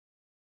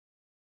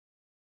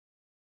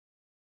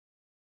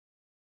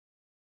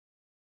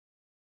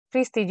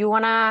Christy, you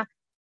want to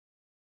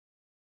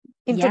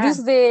Yeah. introduce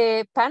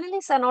the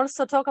panelists and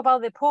also talk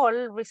about the poll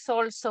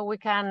results so we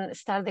can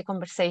start the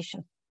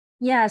conversation?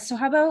 Yeah, so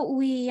how about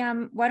we,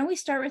 why don't we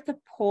start with the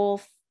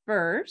poll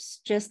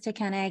first, just to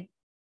kind of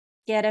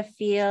get a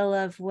feel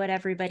of what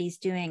everybody's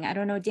doing. I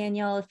don't know,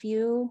 Danielle, are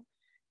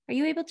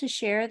you able to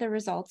share the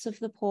results of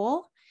the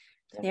poll?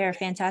 They're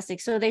fantastic.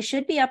 So they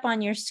should be up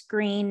on your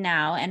screen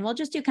now, and we'll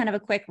just do kind of a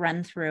quick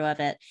run through of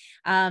it.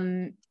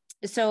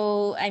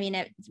 So, I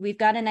mean, we've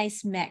got a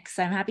nice mix.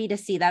 I'm happy to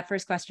see that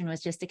first question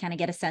was just to kind of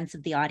get a sense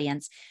of the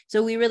audience.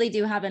 So we really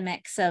do have a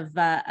mix of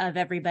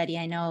everybody.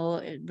 I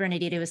know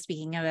Bernadette was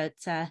speaking about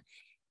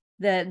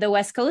the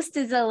West Coast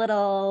is a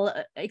little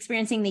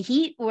experiencing the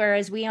heat,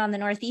 whereas we on the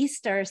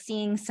Northeast are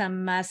seeing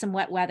some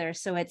wet weather.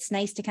 So it's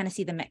nice to kind of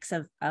see the mix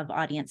of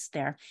audience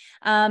there.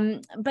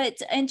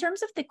 But in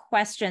terms of the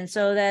question,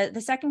 so the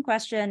second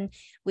question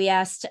we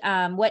asked,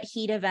 what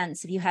heat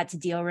events have you had to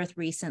deal with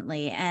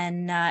recently?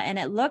 And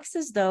it looks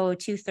as though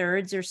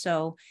 2/3 or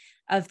so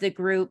of the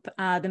group,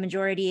 the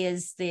majority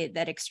is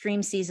that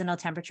extreme seasonal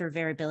temperature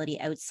variability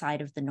outside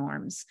of the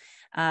norms,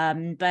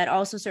 but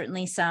also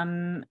certainly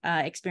some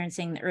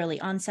experiencing early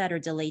onset or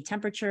delayed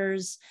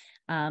temperatures,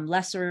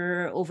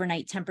 lesser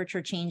overnight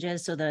temperature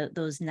changes, so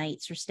those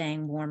nights are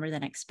staying warmer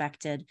than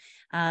expected.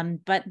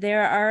 But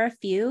there are a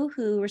few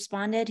who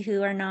responded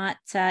who are not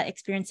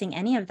experiencing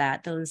any of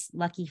that, those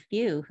lucky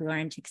few who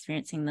aren't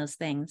experiencing those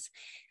things.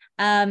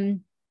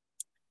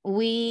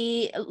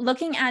 We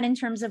looking at in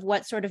terms of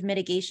what sort of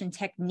mitigation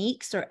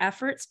techniques or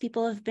efforts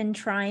people have been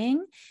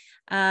trying.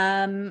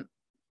 The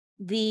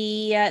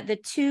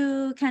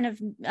two kind of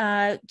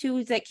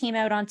two that came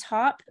out on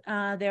top,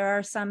 there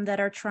are some that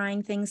are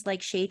trying things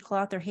like shade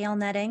cloth or hail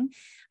netting,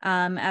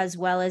 as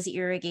well as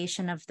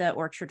irrigation of the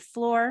orchard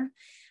floor.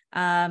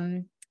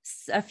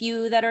 A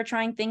few that are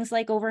trying things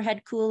like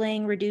overhead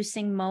cooling,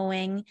 reducing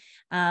mowing.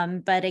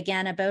 But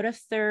again, about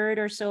 1/3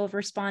 or so of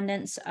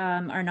respondents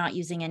are not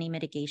using any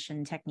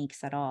mitigation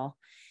techniques at all.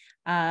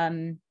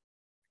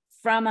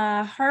 From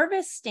a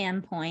harvest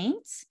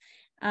standpoint,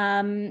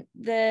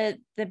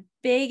 the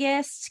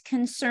biggest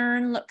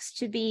concern looks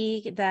to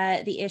be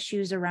that the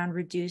issues around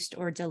reduced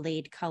or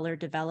delayed color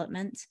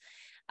development.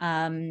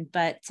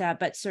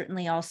 But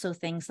certainly also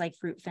things like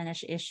fruit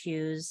finish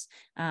issues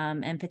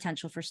and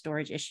potential for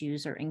storage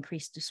issues or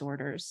increased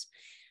disorders.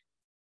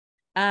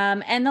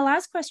 And the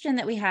last question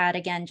that we had,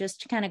 again,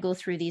 just to kind of go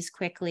through these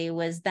quickly,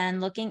 was then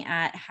looking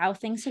at how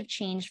things have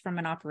changed from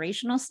an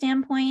operational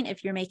standpoint,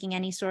 if you're making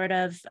any sort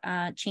of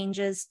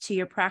changes to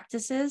your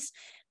practices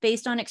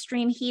based on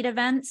extreme heat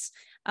events.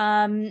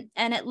 And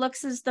it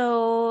looks as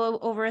though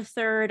over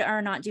 1/3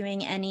 are not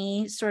doing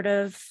any sort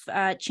of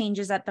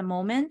changes at the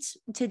moment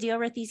to deal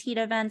with these heat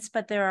events,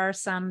 but there are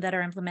some that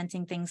are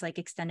implementing things like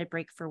extended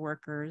break for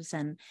workers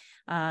and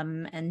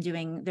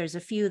there's a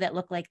few that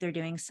look like they're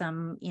doing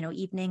some,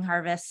 evening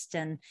harvest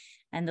and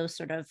those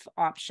sort of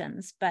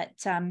options.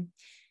 But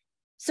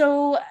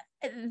so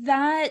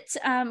that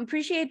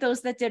appreciate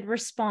those that did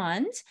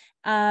respond.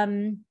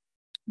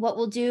 What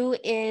we'll do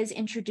is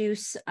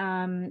introduce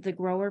the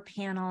grower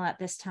panel at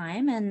this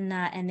time,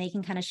 and they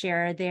can kind of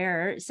share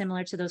their,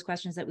 similar to those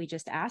questions that we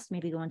just asked,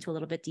 maybe go into a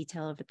little bit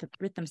detail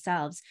with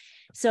themselves.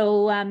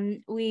 So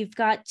we've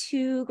got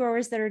 2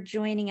 growers that are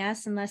joining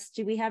us,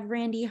 do we have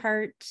Randy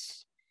Hart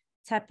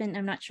Teppen?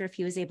 I'm not sure if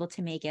he was able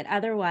to make it.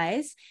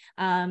 Otherwise,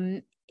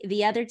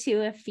 the other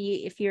 2,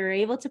 if you're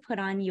able to put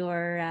on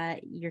your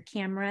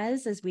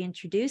cameras as we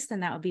introduce, then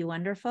that would be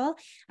wonderful.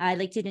 I'd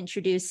like to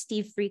introduce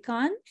Steve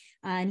Frecon,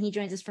 and he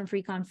joins us from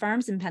Frecon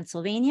Farms in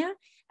Pennsylvania,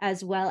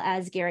 as well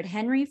as Garrett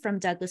Henry from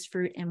Douglas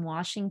Fruit in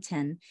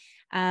Washington.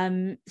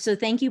 So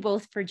thank you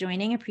both for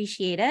joining,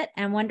 appreciate it.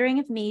 I'm wondering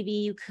if maybe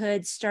you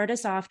could start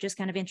us off just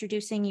kind of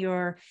introducing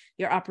your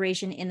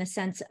operation in the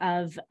sense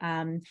of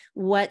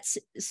what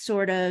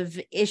sort of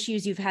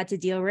issues you've had to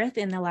deal with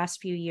in the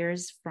last few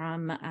years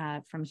from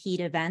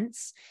heat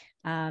events,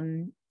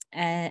 and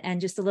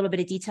just a little bit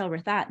of detail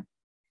with that.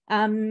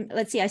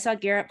 Let's see, I saw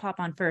Garrett pop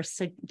on first.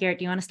 So Garrett,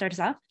 do you want to start us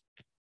off?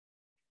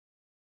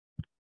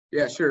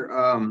 Yeah, sure.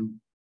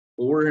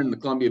 Well, we're in the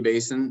Columbia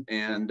Basin,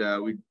 and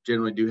we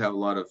generally do have a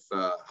lot of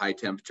high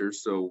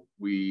temperatures. So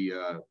we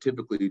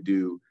typically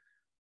do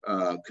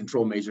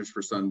control measures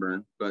for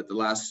sunburn. But the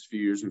last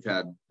few years, we've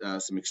had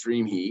some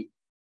extreme heat,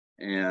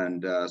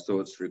 and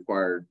so it's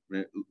required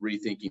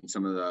rethinking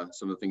some of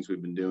the things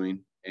we've been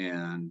doing.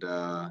 And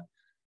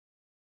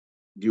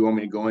do you want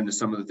me to go into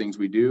some of the things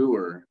we do,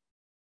 or?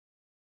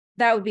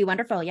 That would be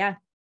wonderful. Yeah.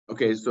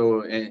 Okay.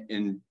 So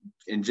in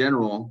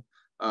general,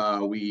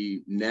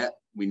 we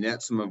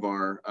net some of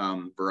our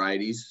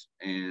varieties,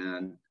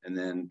 and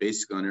then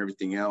basically on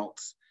everything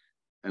else,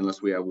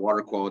 unless we have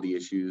water quality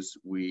issues,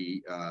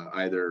 we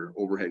either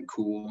overhead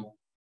cool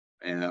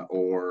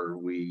or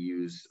we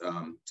use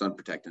sun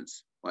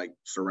protectants like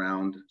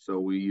Surround. So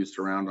we use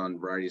Surround on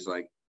varieties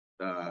like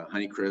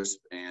Honeycrisp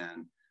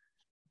and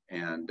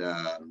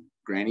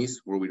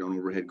Grannies, where we don't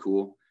overhead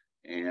cool.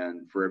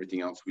 And for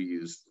everything else, we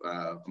use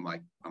a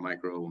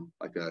micro,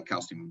 like a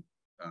calcium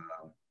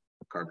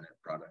carbonate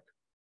product.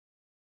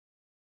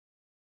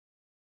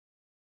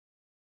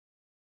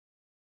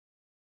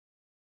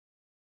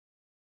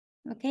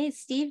 Okay,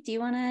 Steve, do you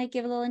want to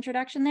give a little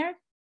introduction there?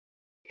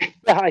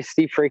 Yeah, hi,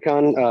 Steve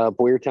Frecon,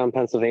 Boyertown,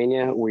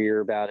 Pennsylvania. We're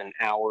about an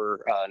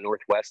hour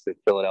northwest of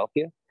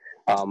Philadelphia.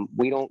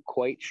 We don't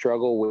quite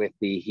struggle with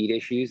the heat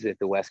issues that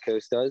the West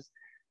Coast does.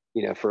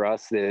 You know, for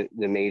us, the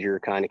major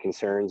kind of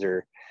concerns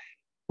are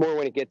more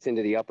when it gets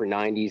into the upper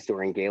 90s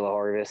during gala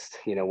harvest.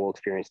 You know, we'll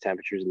experience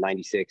temperatures of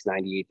 96,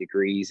 98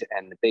 degrees.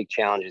 And the big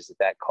challenges that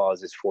that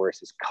causes for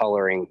us is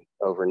coloring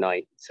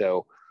overnight.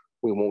 So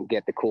we won't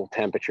get the cool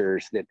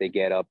temperatures that they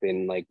get up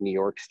in like New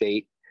York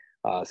State.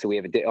 So we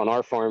have on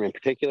our farm in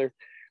particular,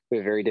 we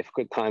have a very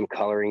difficult time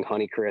coloring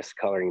Honeycrisp,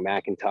 coloring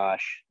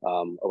Macintosh, a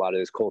lot of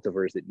those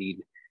cultivars that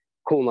need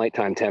cool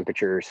nighttime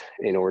temperatures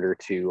in order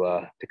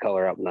to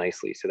color up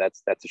nicely. So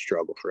that's a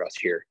struggle for us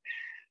here.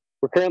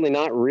 We're currently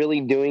not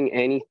really doing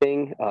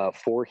anything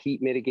for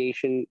heat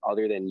mitigation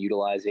other than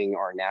utilizing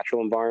our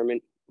natural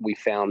environment. We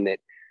found that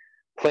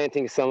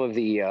planting some of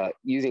the,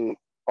 using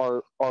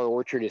our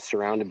orchard is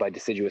surrounded by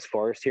deciduous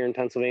forest here in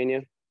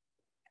Pennsylvania.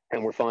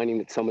 And we're finding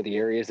that some of the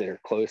areas that are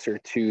closer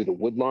to the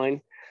wood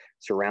line,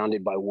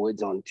 surrounded by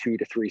woods on 2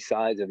 to 3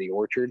 sides of the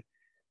orchard,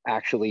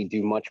 actually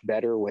do much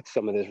better with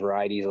some of those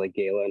varieties like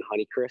Gala and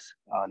Honeycrisp,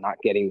 not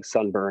getting the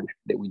sunburn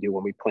that we do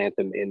when we plant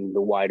them in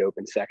the wide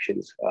open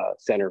sections,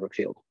 center of a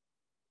field.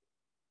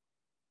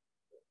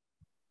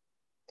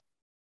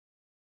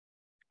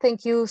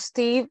 Thank you,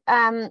 Steve.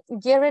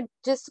 Garrett,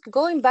 just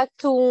going back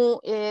to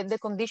the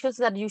conditions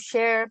that you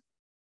share,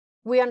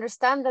 we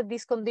understand that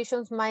these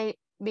conditions might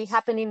be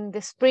happening in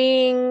the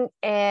spring,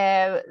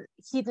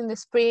 heat in the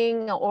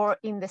spring or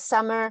in the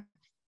summer.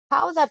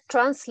 How that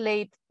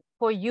translate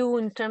for you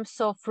in terms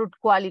of fruit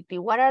quality?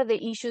 What are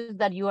the issues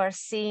that you are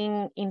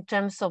seeing in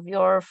terms of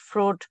your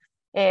fruit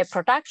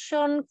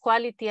production,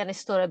 quality, and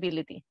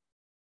storability?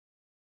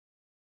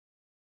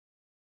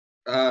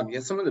 Yeah,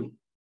 some of the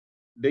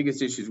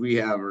biggest issues we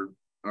have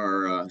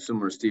are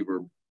similar to Steve.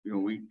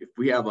 If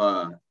we have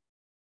a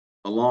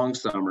long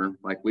summer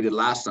like we did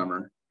last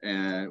summer,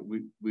 and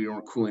we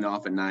weren't cooling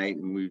off at night,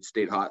 and we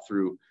stayed hot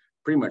through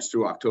pretty much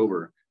through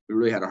October, we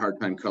really had a hard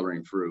time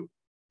coloring fruit.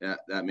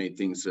 That made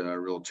things a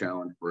real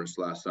challenge for us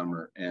last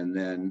summer. And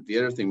then the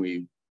other thing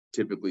we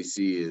typically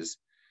see is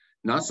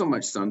not so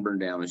much sunburn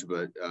damage,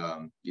 but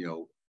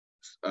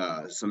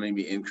some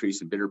maybe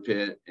increase in bitter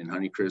pit and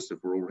Honeycrisp if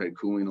we're overhead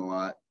cooling a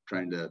lot,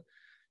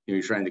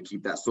 you're trying to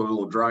keep that soil a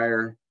little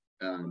drier,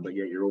 but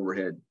yet you're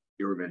overhead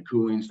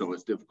cooling, so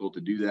it's difficult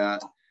to do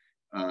that.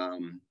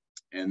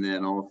 And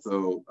then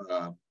also,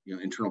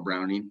 internal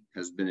browning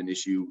has been an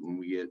issue when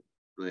we get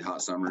really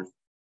hot summers.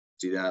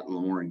 See that a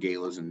little more in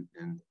galas and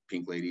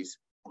pink ladies.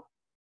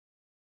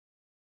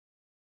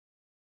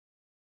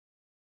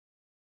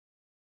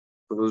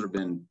 So those have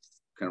been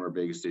kind of our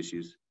biggest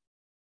issues.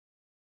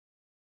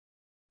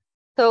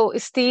 So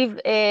Steve,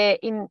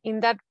 in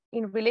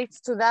relates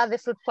to that, the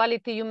fruit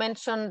quality, you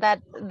mentioned that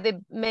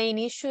the main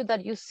issue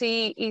that you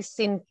see is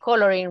in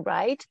coloring,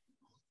 right?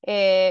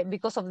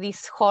 Because of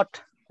these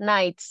hot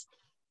nights.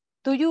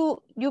 You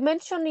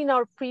mentioned in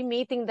our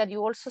pre-meeting that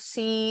you also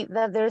see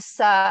that there's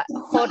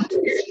hot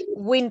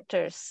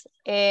winters,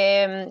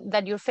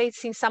 that you're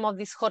facing some of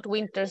these hot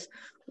winters.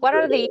 What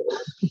are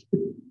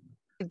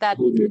that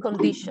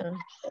condition?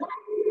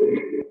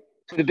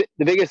 So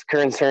the biggest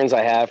concerns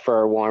I have for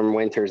our warm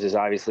winters is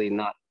obviously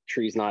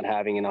trees not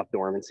having enough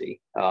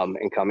dormancy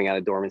and coming out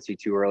of dormancy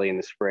too early in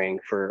the spring.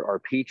 For our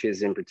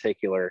peaches in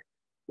particular,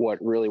 what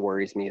really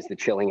worries me is the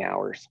chilling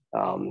hours.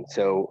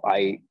 So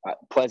I'm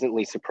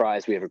pleasantly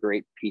surprised we have a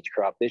great peach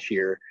crop this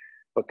year,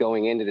 but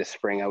going into this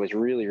spring, I was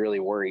really, really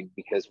worried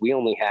because we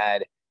only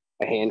had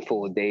a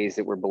handful of days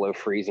that were below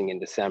freezing in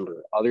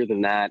December. Other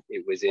than that,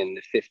 it was in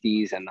the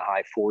 50s and the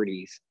high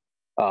 40s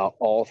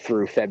all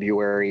through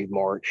February,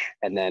 March,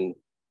 and then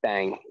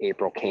bang,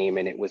 April came,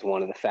 and it was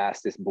one of the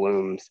fastest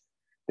blooms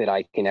that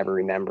I can ever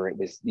remember. It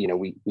was,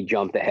 we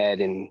jumped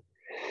ahead in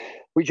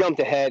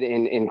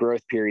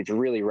growth periods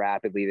really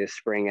rapidly this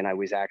spring, and I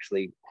was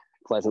actually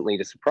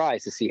pleasantly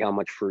surprised to see how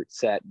much fruit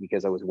set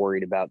because I was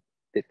worried about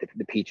that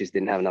the peaches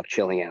didn't have enough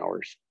chilling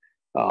hours.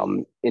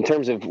 In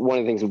terms of one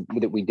of the things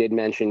that we did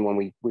mention when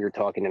we were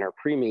talking in our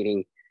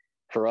pre-meeting,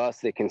 for us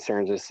that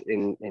concerns us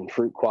in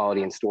fruit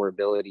quality and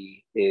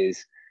storability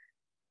is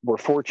we're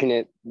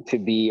fortunate to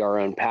be our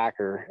own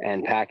packer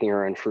and packing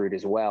our own fruit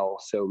as well.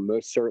 So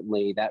most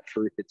certainly that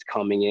fruit that's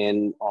coming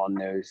in on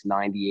those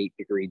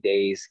 98-degree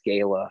days,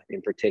 Gala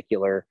in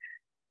particular,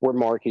 we're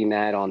marking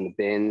that on the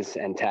bins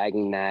and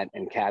tagging that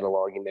and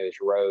cataloging those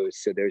rows.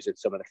 So those are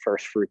some of the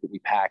first fruit that we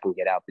pack and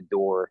get out the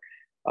door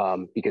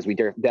because we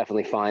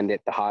definitely find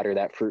that the hotter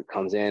that fruit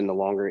comes in, the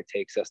longer it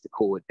takes us to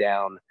cool it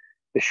down,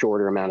 the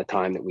shorter amount of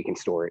time that we can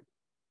store it.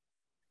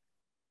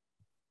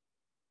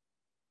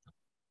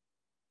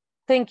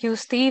 Thank you,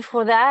 Steve,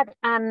 for that.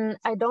 And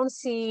I don't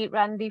see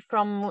Randy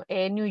from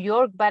New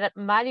York, but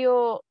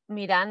Mario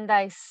Miranda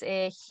is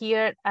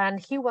here, and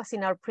he was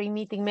in our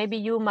pre-meeting. Maybe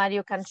you,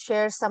 Mario, can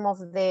share some of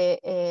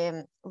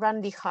the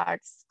Randy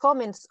Hart's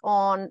comments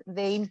on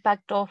the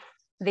impact of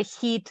the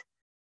heat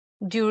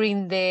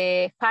during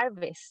the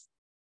harvest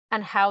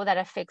and how that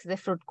affects the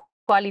fruit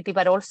quality,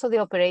 but also the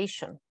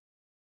operation.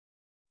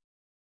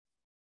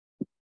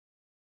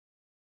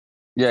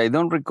 Yeah, I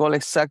don't recall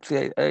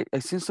exactly. I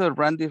think so.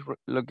 Randy is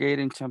located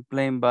in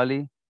Champlain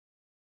Valley.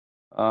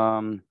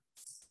 I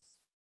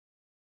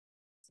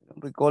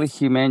don't recall if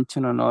he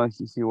mentioned or not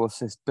he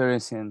was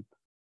experiencing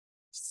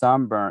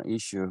sunburn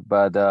issue,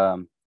 but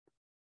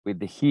with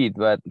the heat.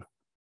 But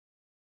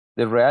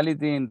the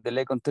reality in the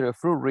Lake Ontario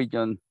fruit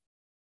region,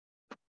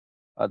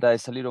 that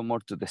is a little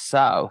more to the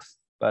south,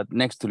 but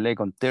next to Lake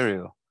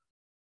Ontario,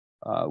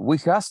 we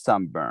have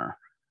sunburn,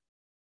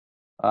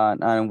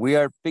 and we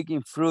are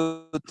picking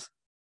fruit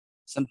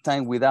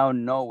sometimes without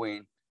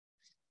knowing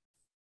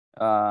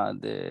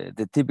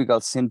the typical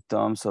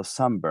symptoms of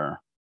sunburn.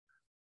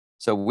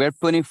 So we're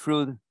putting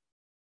fruit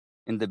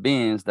in the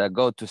bins that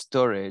go to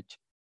storage,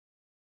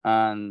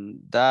 and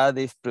that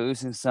is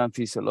producing some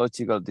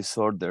physiological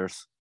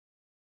disorders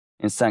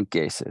in some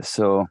cases.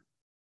 So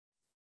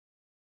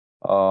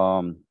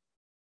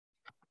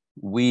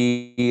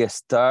we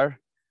start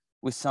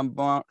with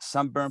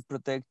sunburn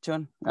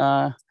protection,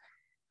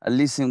 at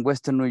least in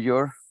Western New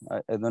York.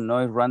 I don't know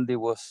if Randy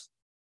was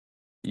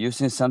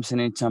using something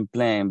in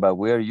Champlain, but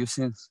we are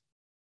using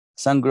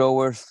some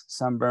growers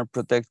sunburn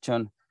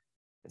protection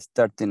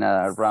starting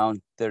at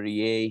around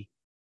 38,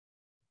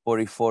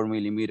 44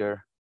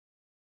 millimeter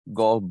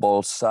gold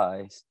ball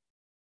size.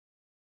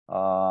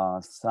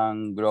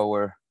 Some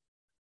growers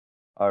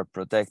are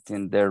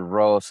protecting their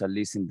rows, at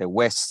least in the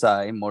west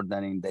side, more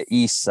than in the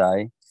east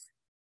side.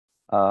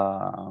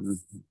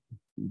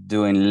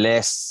 Doing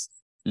less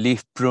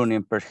leaf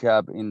pruning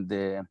perhaps in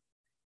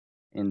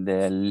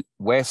the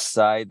west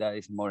side that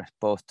is more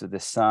exposed to the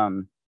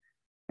sun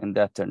in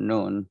the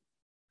afternoon.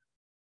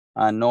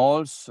 And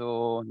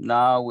also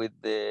now with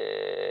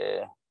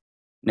the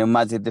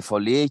pneumatic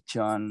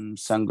defoliation,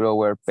 some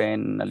growers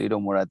paying a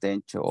little more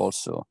attention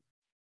also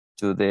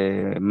to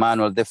the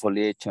manual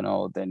defoliation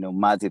or the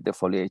pneumatic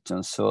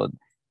defoliation. So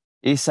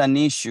it's an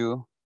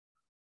issue.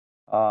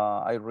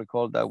 I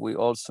recall that we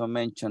also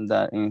mentioned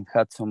that in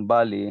Hudson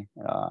Valley,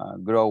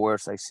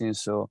 growers, I think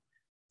so,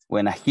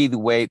 when a heat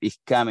wave is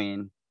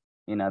coming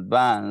in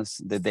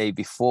advance the day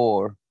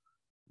before,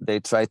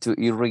 they try to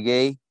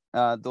irrigate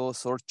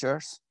those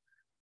orchards,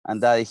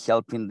 and that is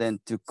helping them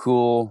to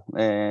cool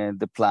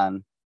the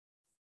plant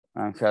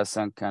and have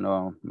some kind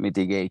of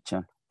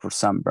mitigation for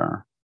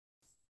sunburn.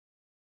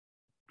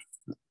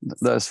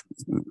 That's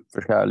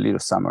perhaps a little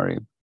summary.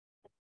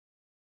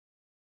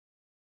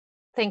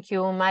 Thank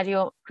you,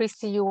 Mario.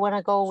 Christy, you want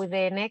to go with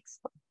the next?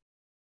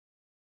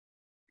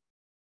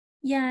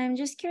 Yeah, I'm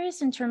just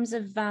curious in terms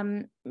of,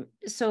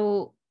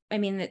 so, I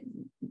mean,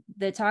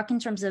 the talk in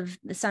terms of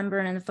the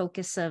sunburn and the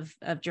focus of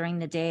during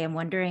the day, I'm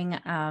wondering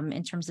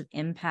in terms of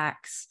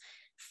impacts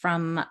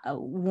from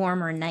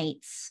warmer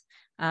nights,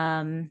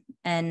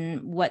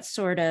 and what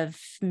sort of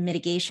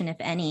mitigation, if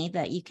any,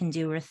 that you can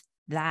do with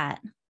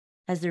that.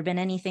 Has there been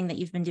anything that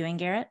you've been doing,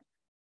 Garrett?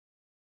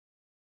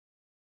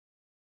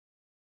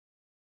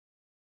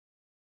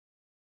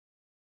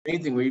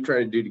 Anything we try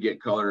to do to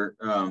get color,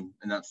 and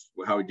that's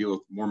how we deal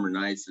with warmer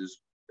nights,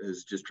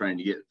 is just trying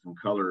to get some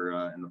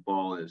color in the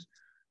fall. Is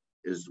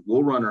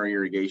we'll run our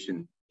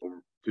irrigation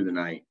through the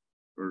night,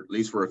 or at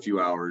least for a few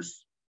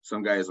hours.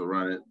 Some guys will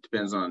run it,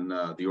 depends on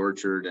the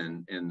orchard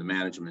and the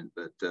management,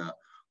 but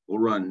we'll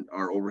run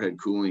our overhead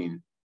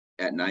cooling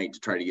at night to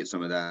try to get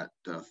some of that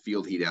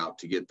field heat out,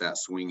 to get that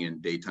swing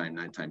in daytime,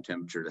 nighttime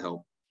temperature,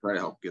 to try to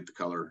help get the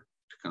color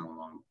to come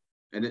along.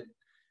 And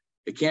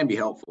it can be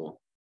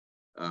helpful.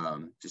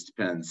 Just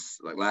depends.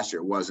 Like last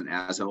year, it wasn't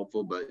as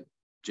helpful, but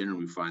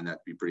generally we find that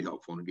to be pretty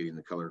helpful in getting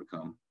the color to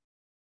come.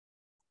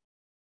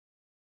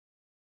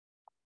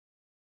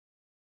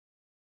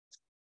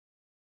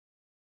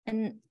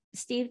 And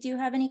Steve, do you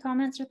have any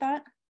comments with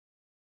that?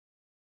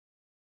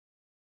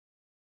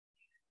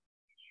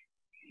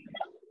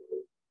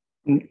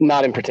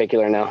 Not in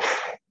particular, no.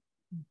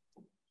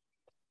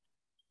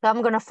 So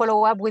I'm going to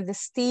follow up with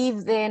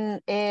Steve.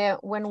 Then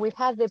when we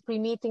had the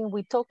pre-meeting,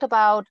 we talked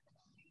about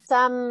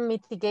some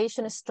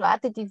mitigation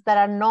strategies that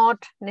are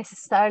not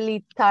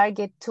necessarily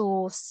target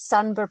to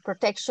sunburn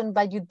protection,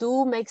 but you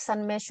do make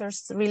some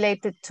measures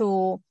related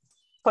to,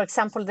 for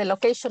example, the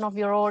location of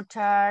your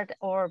orchard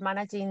or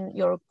managing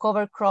your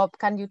cover crop.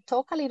 Can you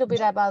talk a little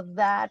bit about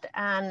that,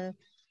 and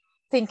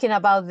thinking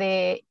about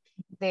the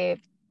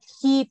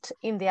heat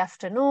in the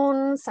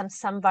afternoons and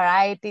some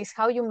varieties,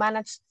 how you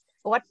manage,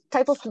 what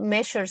type of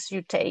measures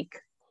you take?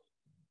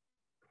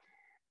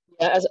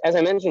 As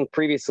I mentioned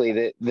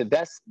previously, the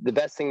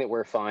best thing that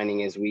we're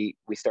finding is we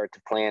start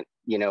to plant,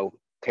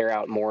 tear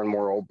out more and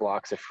more old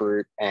blocks of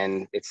fruit,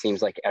 and it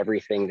seems like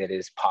everything that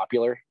is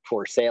popular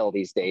for sale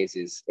these days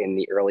is in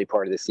the early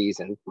part of the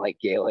season, like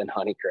Gala and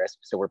Honeycrisp.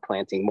 So we're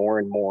planting more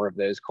and more of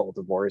those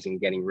cultivars and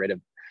getting rid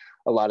of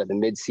a lot of the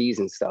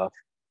mid-season stuff.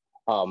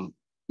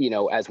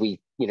 As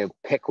we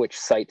pick which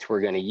sites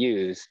we're going to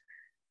use,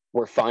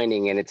 we're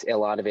finding, and a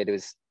lot of it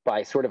is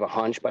by sort of a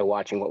hunch, by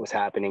watching what was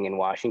happening in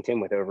Washington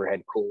with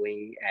overhead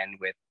cooling and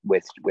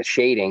with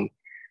shading,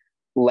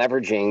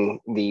 leveraging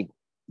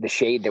the the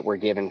shade that we're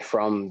given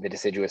from the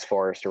deciduous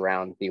forest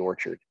around the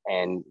orchard.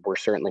 And we're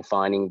certainly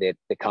finding that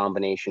the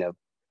combination of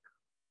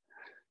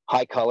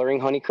high coloring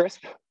Honeycrisp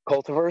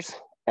cultivars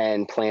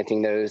and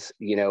planting those,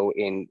 you know,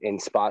 in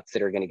spots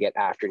that are going to get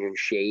afternoon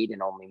shade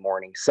and only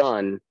morning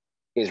sun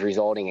is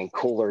resulting in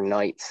cooler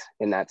nights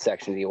in that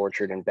section of the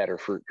orchard and better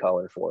fruit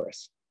color for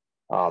us.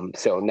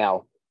 So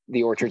now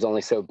the orchard's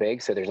only so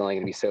big, so there's only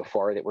going to be so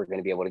far that we're going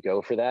to be able to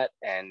go for that.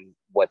 And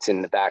what's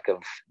in the back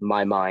of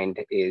my mind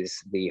is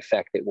the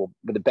effect that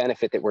the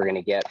benefit that we're going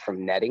to get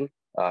from netting,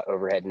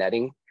 overhead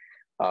netting,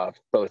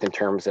 both in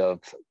terms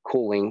of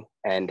cooling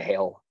and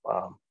hail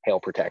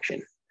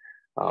protection.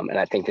 And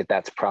I think that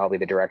that's probably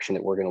the direction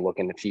that we're going to look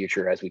in the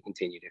future as we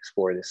continue to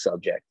explore this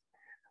subject.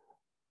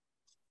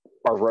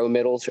 Our row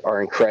middles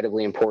are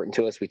incredibly important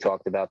to us. We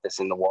talked about this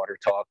in the water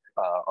talk.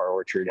 Our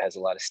orchard has a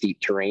lot of steep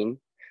terrain.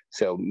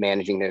 So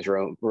managing those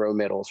row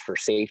middles for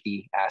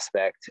safety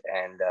aspect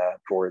and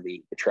for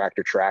the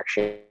tractor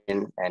traction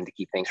and to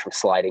keep things from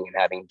sliding and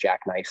having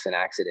jackknifes and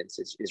accidents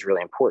is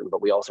really important.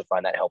 But we also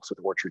find that helps with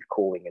orchard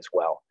cooling as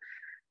well.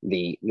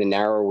 The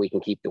narrower we can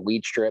keep the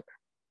weed strip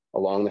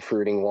along the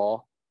fruiting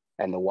wall,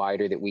 and the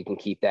wider that we can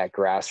keep that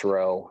grass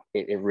row,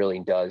 it really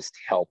does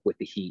help with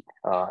the heat,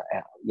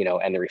 you know,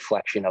 and the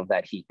reflection of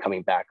that heat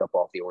coming back up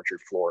off the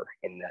orchard floor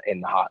in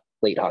the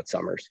late hot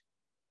summers.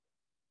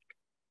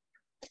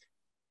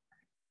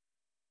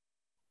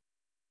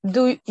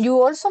 Do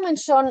you also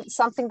mention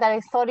something that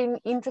I thought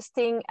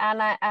interesting,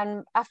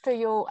 and after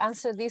you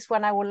answer this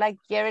one, I would like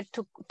Garrett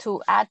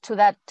to add to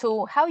that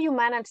too. How you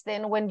manage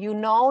then when you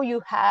know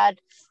you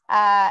had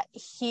a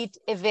heat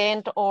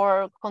event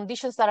or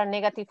conditions that are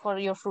negative for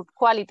your fruit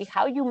quality?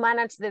 How you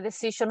manage the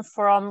decision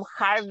from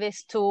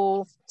harvest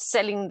to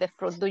selling the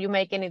fruit? Do you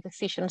make any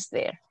decisions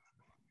there?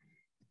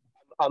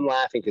 I'm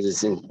laughing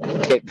because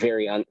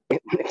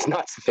it's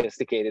not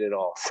sophisticated at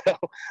all. So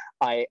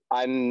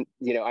I'm,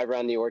 you know, I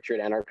run the orchard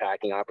and our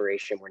packing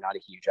operation. We're not a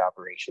huge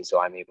operation, so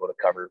I'm able to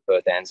cover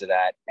both ends of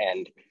that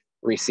and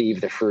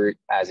receive the fruit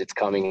as it's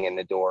coming in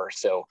the door.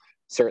 So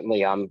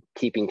certainly I'm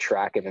keeping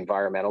track of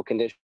environmental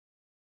conditions.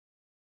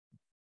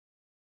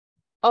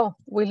 Oh,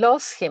 we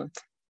lost him.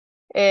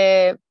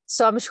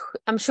 So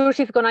I'm sure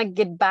he's gonna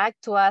get back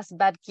to us,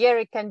 but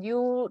Garrett, can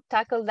you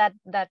tackle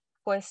that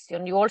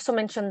question? You also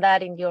mentioned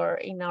that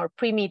in our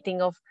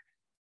pre-meeting of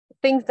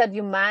things that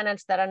you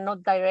manage that are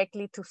not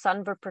directly to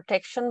sunburn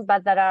protection,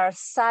 but that are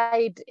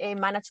side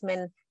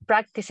management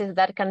practices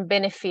that can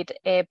benefit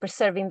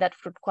preserving that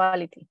fruit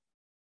quality.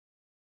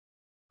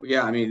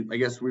 Yeah, I mean, I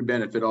guess we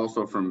benefit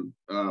also from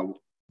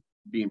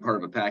being part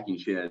of a packing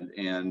shed,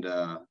 and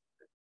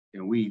you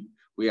know, we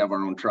have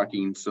our own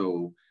trucking,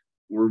 so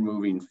we're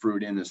moving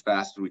fruit in as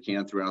fast as we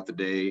can throughout the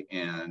day.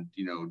 And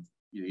you know,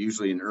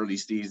 usually in early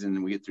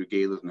season, we get through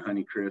galas and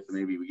Honeycrisp, and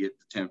maybe we get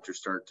the temperature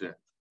start to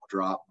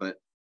drop. But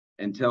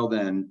until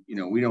then, you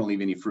know, we don't leave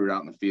any fruit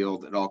out in the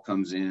field. It all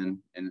comes in,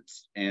 and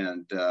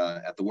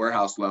at the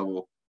warehouse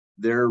level,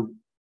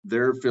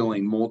 they're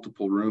filling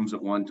multiple rooms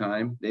at one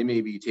time. They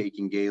may be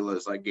taking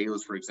galas, like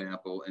galas, for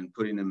example, and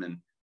putting them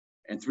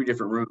in 3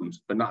 different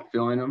rooms, but not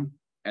filling them.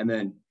 And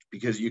then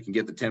because you can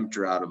get the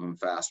temperature out of them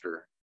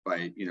faster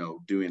by, you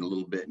know, doing a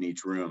little bit in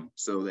each room.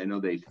 So they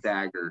know they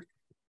stagger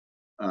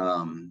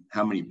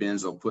how many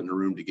bins they'll put in a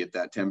room to get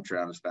that temperature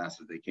out as fast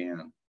as they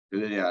can.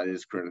 Yeah, it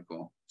is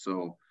critical.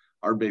 So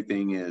our big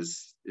thing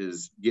is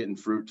getting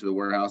fruit to the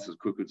warehouse as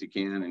quick as you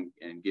can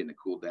and getting it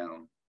cooled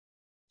down.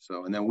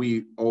 So, and then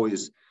we're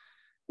always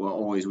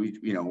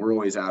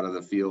out of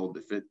the field.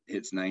 If it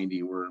hits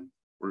 90,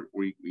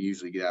 we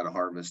usually get out of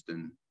harvest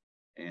and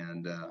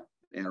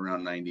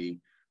around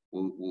 90,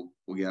 we'll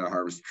get out of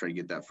harvest to try to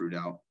get that fruit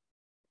out.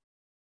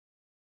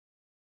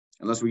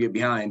 Unless we get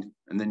behind,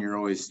 and then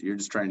you're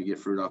just trying to get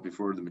fruit off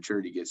before the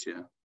maturity gets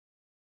you.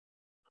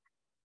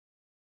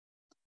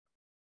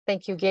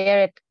 Thank you,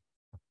 Garrett.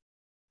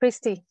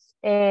 Christy.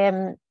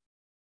 Yeah,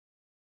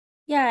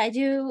 I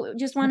do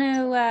just want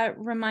to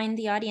remind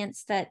the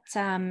audience that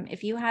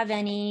if you have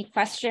any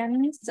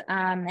questions,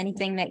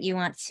 anything that you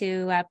want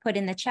to put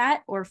in the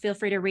chat, or feel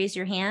free to raise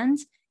your hand.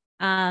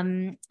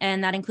 And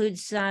that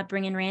includes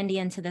bringing Randy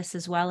into this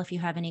as well. If you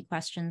have any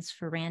questions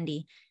for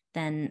Randy,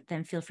 then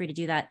feel free to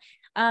do that.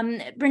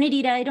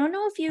 Bernadita, I don't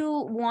know if you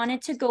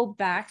wanted to go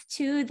back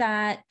to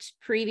that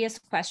previous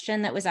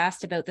question that was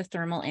asked about the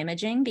thermal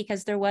imaging,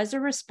 because there was a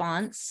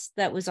response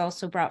that was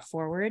also brought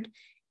forward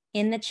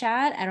in the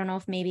chat. I don't know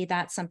if maybe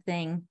that's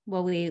something,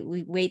 well, we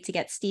wait to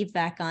get Steve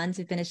back on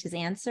to finish his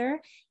answer.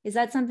 Is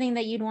that something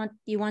that you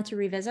want to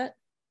revisit?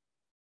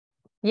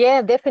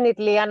 Yeah,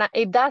 definitely. And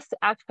it does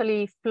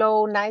actually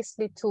flow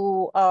nicely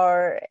to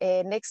our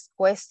next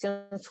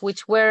questions,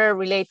 which were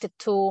related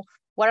to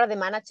what are the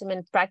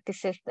management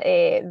practices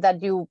that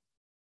you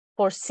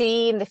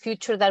foresee in the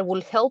future that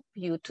will help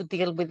you to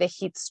deal with the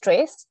heat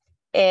stress.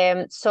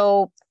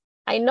 So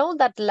I know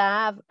that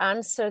Lav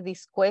answered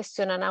this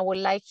question, and I would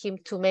like him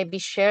to maybe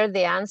share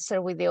the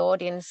answer with the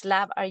audience.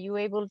 Lav, are you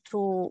able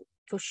to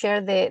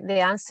share the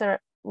answer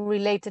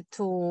related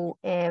to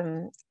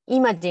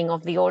imaging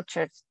of the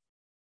orchards?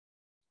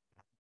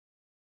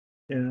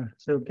 Yeah.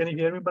 So can you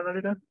hear me,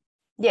 Bernadetta?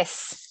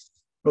 Yes.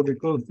 Okay,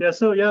 cool. Yeah.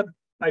 So yeah,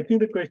 I think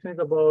the question is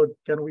about,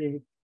 can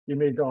we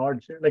image the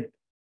orchard, like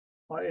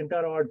our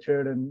entire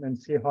orchard, and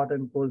see hot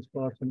and cold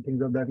spots and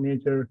things of that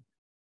nature?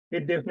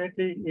 It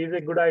definitely is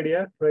a good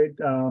idea, right?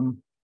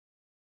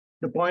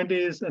 The point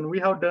is, and we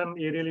have done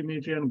aerial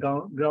imagery and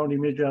ground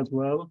imagery as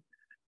well.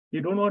 You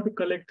don't want to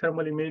collect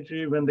thermal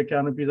imagery when the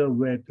canopies are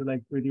wet,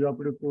 like with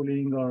evaporative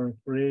cooling or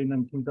rain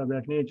and things of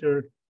that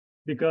nature,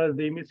 because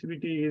the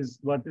emissivity is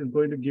what is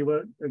going to give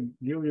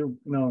you,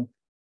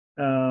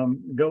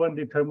 govern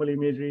the thermal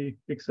imagery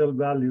pixel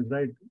values,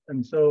 right?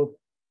 And so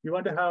you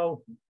want to have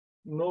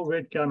no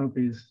wet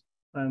canopies.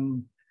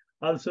 And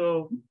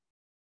also,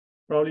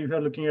 probably if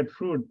you're looking at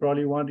fruit,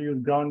 probably want to use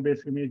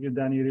ground-based imagery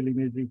than aerial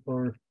imagery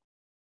for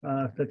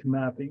such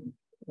mapping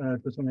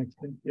to some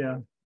extent. Yeah.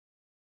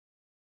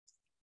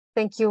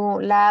 Thank you,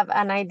 Lav.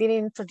 And I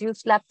didn't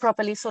introduce Lav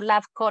properly. So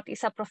Lav Cott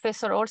is a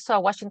professor also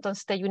at Washington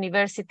State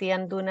University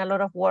and doing a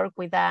lot of work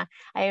with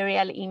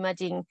aerial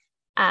imaging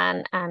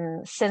and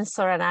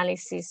sensor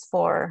analysis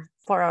for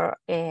our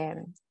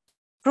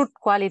fruit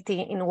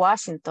quality in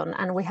Washington.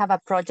 And we have a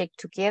project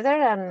together,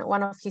 and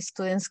one of his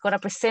students going to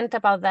present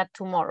about that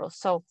tomorrow.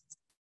 So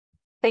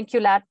thank you,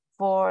 Lav,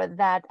 for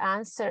that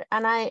answer.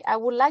 And I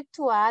would like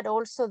to add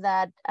also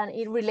that, and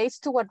it relates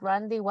to what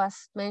Randy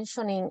was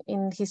mentioning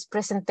in his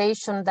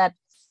presentation, that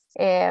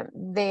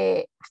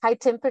the high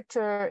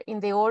temperature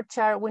in the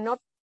orchard, we're not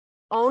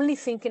only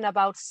thinking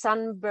about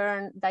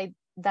sunburn,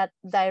 that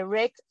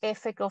direct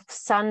effect of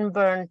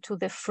sunburn to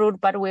the fruit,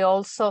 but we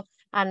also,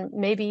 and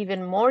maybe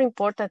even more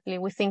importantly,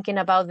 we're thinking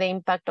about the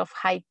impact of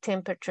high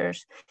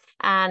temperatures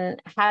and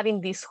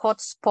having these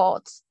hot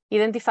spots,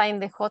 identifying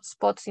the hot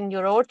spots in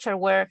your orchard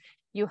where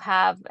you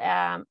have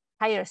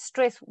higher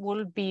stress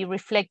will be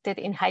reflected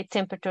in high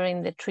temperature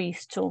in the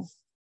trees too.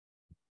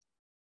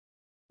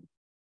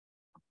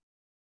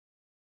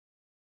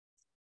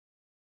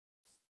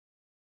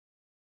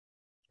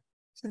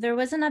 So there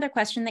was another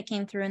question that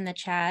came through in the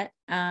chat.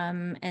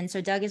 And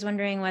so Doug is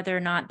wondering whether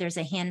or not there's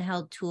a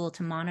handheld tool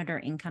to monitor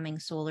incoming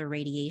solar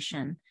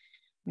radiation.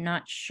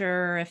 Not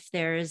sure if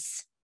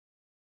there's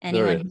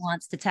anyone who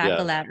wants to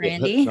tackle that,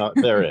 Randy. No,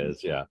 there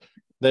is, yeah.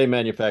 They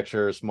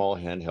manufacture small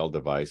handheld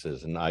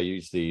devices, and I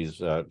use these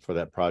for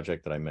that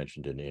project that I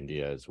mentioned in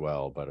India as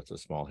well, but it's a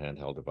small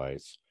handheld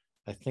device.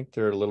 I think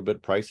they're a little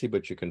bit pricey,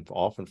 but you can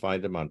often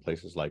find them on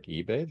places like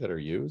eBay that are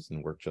used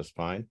and work just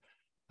fine.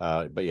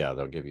 But yeah,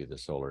 they'll give you the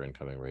solar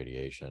incoming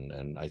radiation.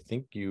 And I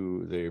think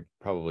they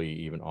probably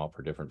even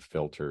offer different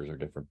filters or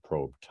different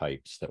probe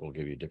types that will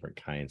give you different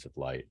kinds of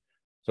light.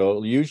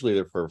 So usually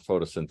they're for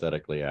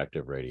photosynthetically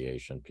active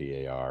radiation,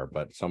 PAR,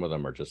 but some of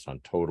them are just on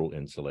total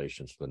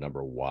insolation, so the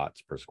number of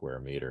watts per square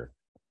meter.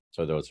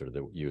 So those are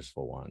the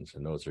useful ones,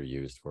 and those are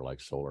used for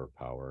like solar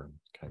power,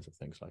 kinds of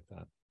things like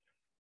that.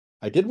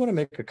 I did want to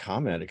make a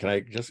comment. Can I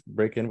just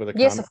break in with a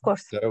comment? Yes, of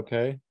course. Is that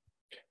okay?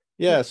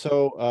 Yeah,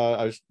 so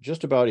I was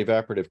just about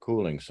evaporative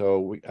cooling.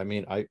 So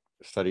I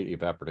studied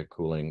evaporative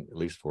cooling, at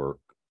least for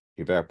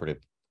evaporative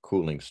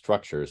cooling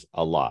structures,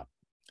 a lot.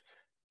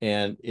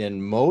 And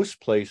in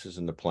most places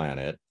in the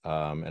planet,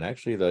 and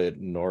actually the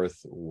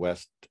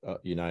Northwest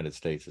United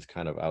States is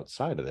kind of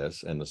outside of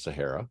this and the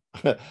Sahara,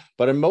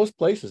 but in most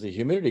places, the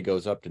humidity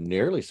goes up to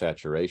nearly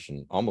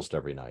saturation almost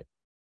every night.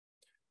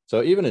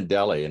 So even in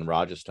Delhi and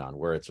Rajasthan,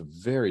 where it's a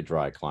very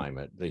dry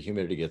climate, the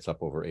humidity gets up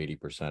over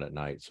 80% at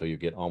night. So you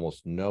get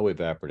almost no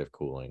evaporative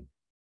cooling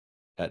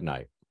at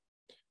night.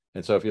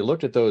 And so if you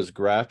looked at those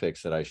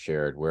graphics that I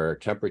shared, where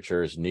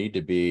temperatures need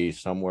to be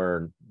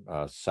somewhere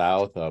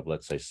south of,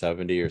 let's say,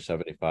 70 or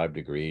 75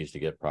 degrees to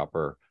get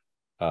proper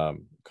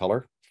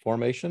color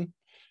formation,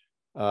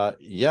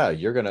 yeah,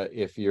 you're going to,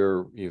 if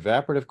your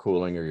evaporative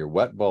cooling or your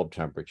wet bulb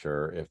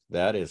temperature, if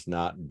that is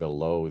not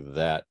below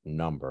that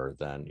number,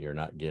 then you're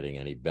not getting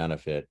any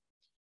benefit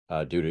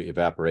due to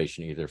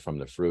evaporation, either from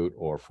the fruit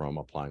or from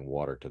applying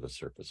water to the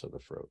surface of the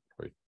fruit,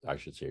 or I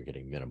should say you're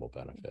getting minimal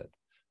benefit.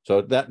 So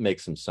that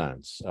makes some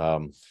sense.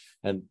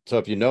 And so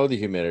if you know the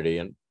humidity,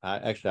 and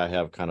I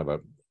have kind of a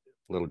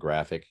little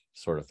graphic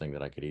sort of thing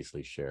that I could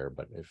easily share,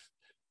 but if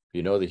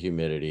you know the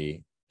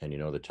humidity and you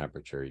know the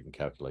temperature, you can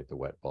calculate the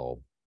wet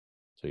bulb,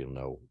 so you'll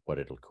know what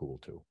it'll cool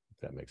to, if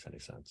that makes any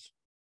sense.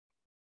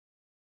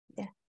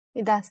 Yeah,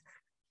 it does.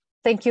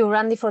 Thank you,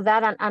 Randy, for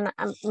that. And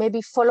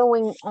maybe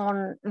following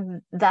on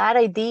that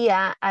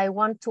idea, I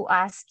want to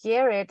ask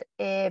Garrett,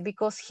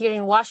 because here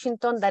in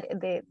Washington, that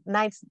the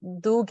nights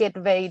do get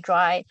very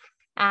dry.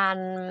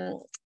 And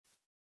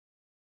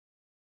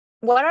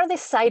what are the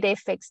side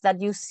effects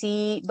that you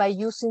see by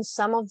using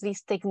some of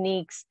these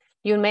techniques?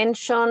 You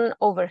mentioned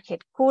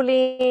overhead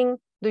cooling.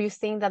 Do you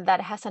think that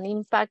that has an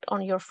impact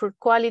on your fruit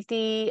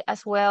quality,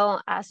 as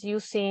well as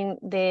using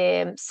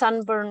the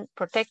sunburn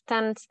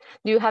protectants?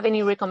 Do you have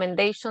any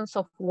recommendations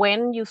of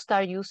when you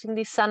start using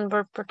these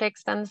sunburn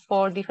protectants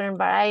for different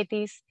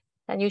varieties?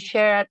 Can you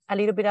share a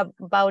little bit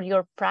about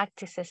your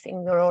practices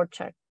in your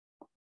orchard?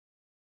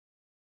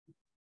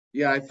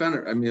 Yeah, I found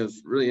it. I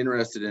was really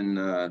interested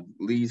in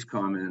Lee's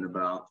comment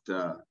about,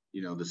 the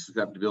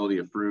susceptibility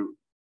of fruit,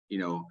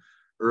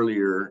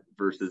 earlier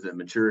versus at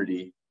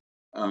maturity,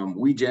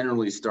 we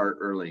generally start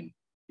early.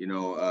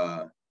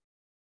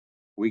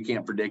 We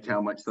can't predict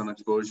how much sun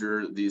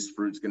exposure these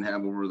fruits can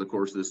have over the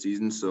course of the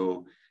season.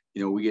 So,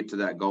 we get to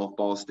that golf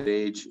ball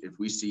stage. If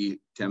we see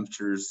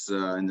temperatures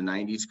in the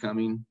 90s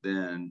coming,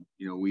 then,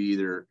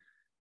 if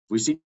we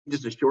see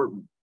just a short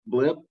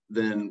blip,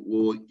 then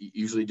we'll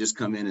usually just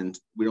come in, and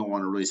we don't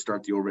want to really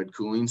start the overhead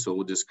cooling. So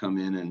we'll just come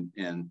in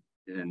and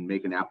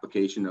make an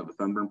application of a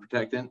sunburn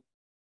protectant.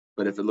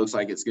 But if it looks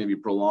like it's going to be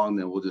prolonged,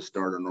 then we'll just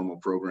start our normal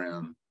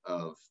program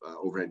of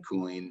overhead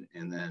cooling.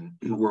 And then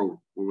where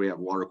we have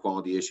water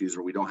quality issues,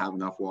 or we don't have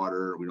enough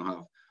water, or we don't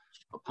have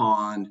a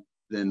pond,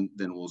 then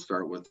we'll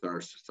start with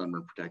our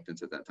sunburn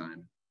protectants at that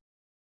time.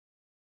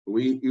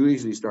 We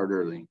usually start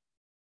early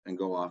and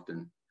go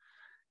often.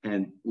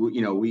 And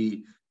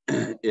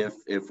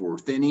if we're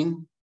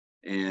thinning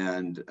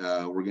and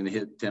we're going to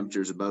hit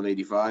temperatures above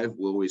 85,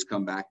 we'll always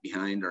come back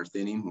behind our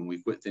thinning. When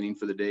we quit thinning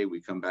for the day, we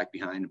come back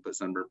behind and put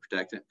sunburn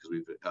protectant,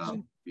 because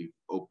we've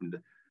opened,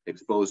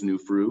 exposed new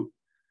fruit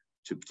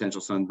to potential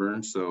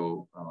sunburn.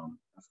 So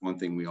that's one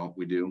thing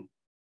we do.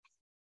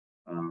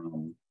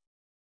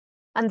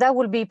 And that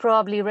will be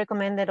probably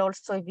recommended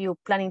also if you're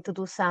planning to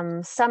do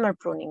some summer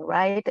pruning,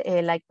 right?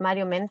 Like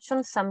Mario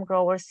mentioned, some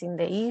growers in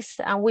the east,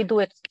 and we do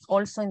it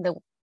also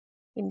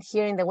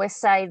here in the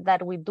west side,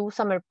 that we do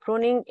summer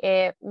pruning.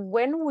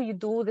 When will you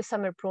do the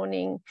summer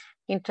pruning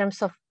in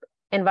terms of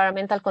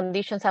environmental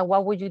conditions, and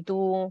what would you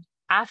do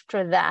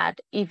after that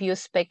if you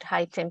expect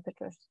high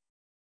temperatures?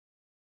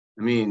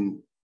 I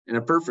mean, in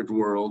a perfect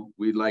world,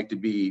 we'd like to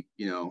be,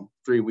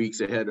 3 weeks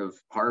ahead of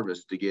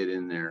harvest to get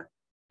in there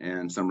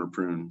and summer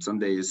prune. Some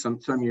days, some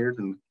years,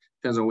 and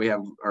depends on we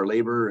have our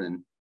labor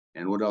and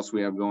what else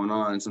we have going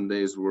on. Some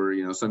days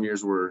we're, some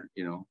years we're,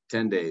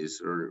 10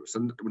 days, or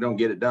some we don't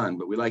get it done,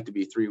 but we like to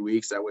be 3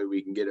 weeks. That way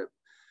we can get it,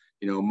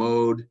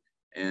 mowed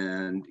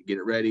and get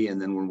it ready.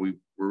 And then when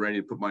we're ready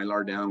to put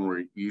mylar down,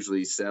 we're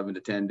usually 7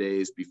 to 10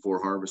 days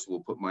before harvest, we'll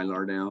put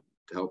mylar down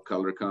to help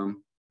color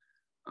come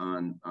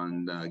on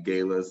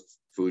Galas,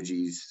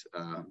 Fujis,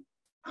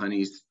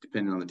 honeys,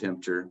 depending on the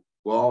temperature.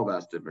 Well, all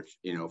that's different.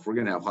 If we're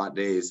going to have hot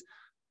days,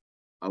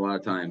 a lot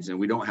of times, and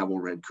we don't have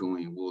overhead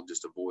cooling, we'll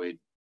just avoid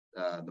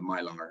the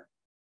mylar,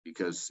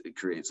 because it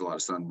creates a lot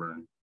of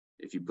sunburn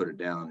if you put it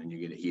down and you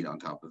get a heat on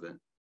top of it.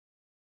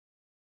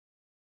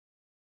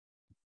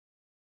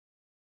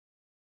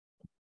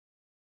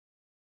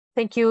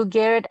 Thank you,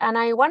 Garrett. And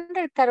I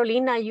wonder,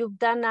 Carolina, you've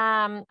done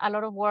a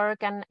lot of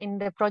work, and in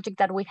the project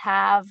that we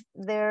have,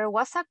 there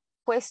was a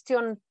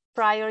question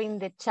prior in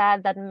the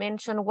chat that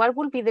mentioned what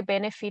will be the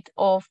benefit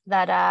of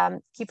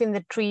that keeping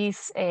the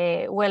trees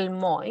well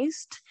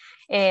moist.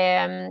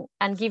 And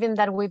given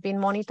that we've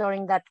been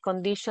monitoring that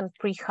condition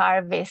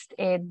pre-harvest,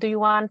 do you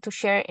want to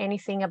share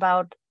anything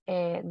about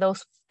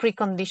those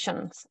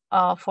preconditions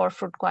for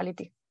fruit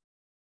quality?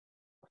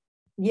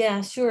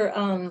 Yeah, sure.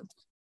 I'm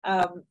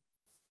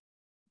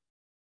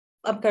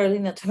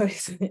Carolina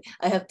Torres.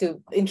 I have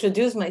to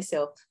introduce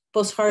myself.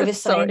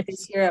 Post-harvest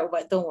scientist here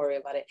at, don't worry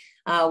about it,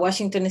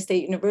 Washington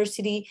State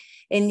University.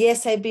 And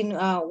yes, I've been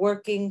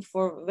working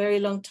for a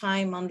very long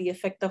time on the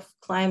effect of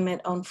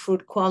climate on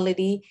fruit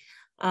quality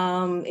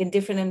in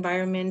different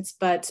environments,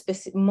 but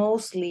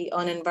mostly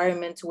on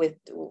environments with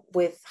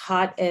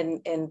hot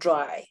and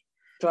dry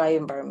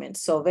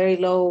environments. So very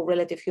low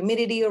relative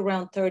humidity,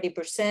 around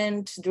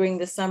 30% during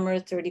the summer,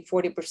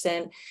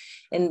 30-40%,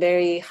 and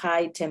very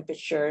high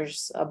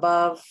temperatures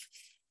above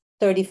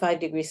 35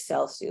 degrees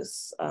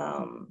Celsius,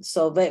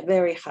 so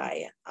very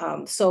high.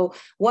 So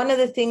one of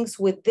the things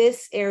with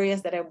these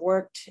areas that I've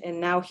worked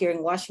and now here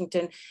in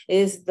Washington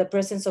is the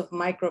presence of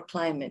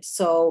microclimates.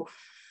 So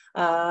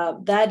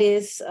that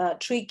is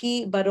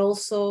tricky, but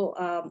also,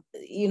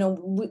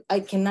 I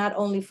cannot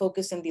only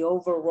focus on the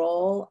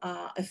overall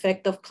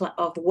effect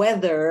of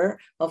weather,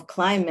 of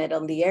climate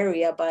on the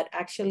area, but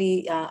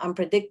actually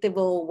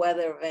unpredictable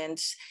weather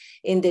events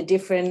in the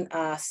different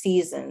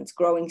seasons,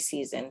 growing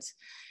seasons.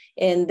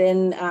 And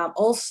then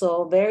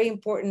also very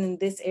important in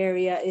this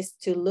area is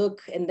to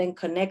look and then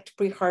connect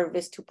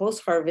pre-harvest to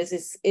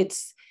post-harvest.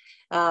 It's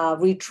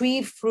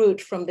retrieve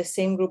fruit from the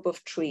same group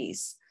of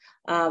trees.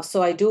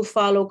 So I do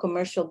follow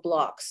commercial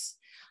blocks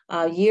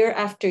year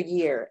after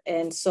year.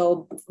 And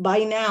so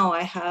by now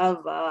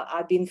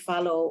I've been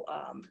follow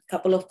a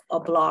couple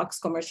of blocks,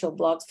 commercial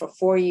blocks for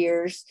 4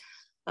 years.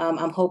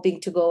 I'm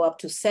hoping to go up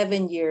to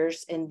 7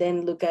 years and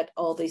then look at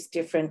all these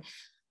different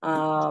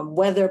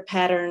weather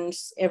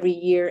patterns every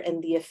year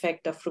and the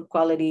effect of fruit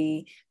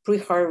quality,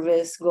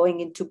 pre-harvest, going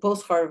into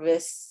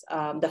post-harvest,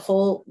 the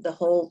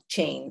whole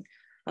chain,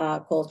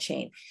 cold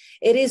chain.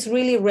 It is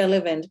really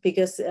relevant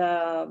because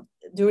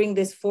during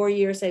these 4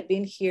 years I've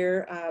been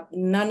here,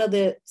 none of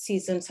the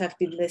seasons have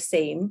been the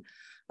same.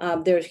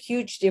 There's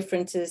huge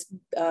differences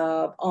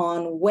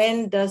on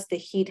when does the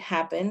heat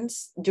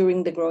happens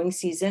during the growing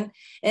season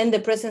and the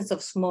presence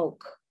of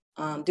smoke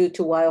due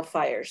to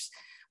wildfires,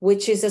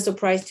 which is a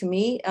surprise to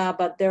me,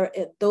 but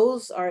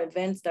those are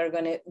events that are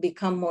going to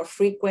become more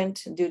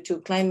frequent due to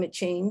climate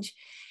change,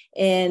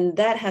 and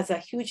that has a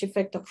huge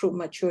effect on fruit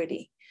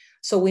maturity.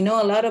 So we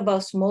know a lot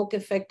about smoke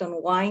effect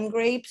on wine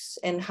grapes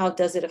and how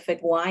does it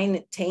affect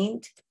wine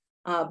taint,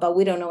 but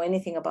we don't know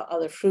anything about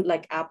other fruit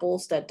like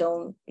apples that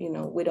don't,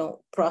 we don't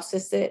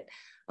process it.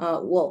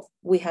 Well,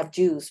 we have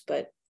juice,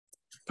 but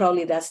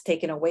probably that's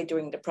taken away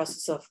during the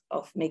process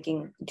of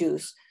making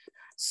juice.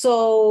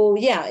 So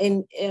yeah,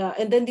 and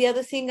then the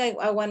other thing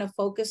I want to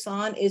focus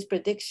on is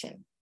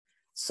prediction.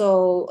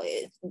 So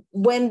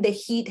when the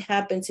heat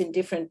happens in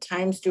different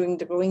times during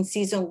the growing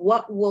season,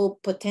 what will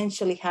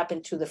potentially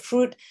happen to the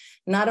fruit,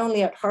 not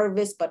only at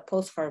harvest, but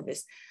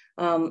post-harvest?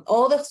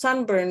 All the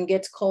sunburn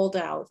gets called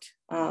out.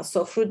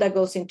 So fruit that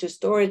goes into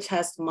storage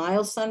has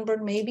mild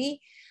sunburn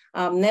maybe,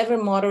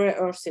 never moderate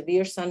or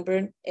severe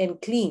sunburn,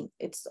 and clean.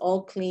 It's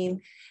all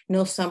clean,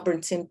 no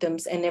sunburn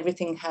symptoms, and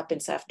everything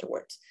happens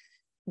afterwards.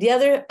 The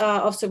other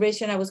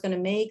observation I was going to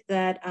make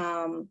that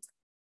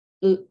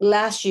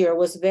last year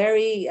was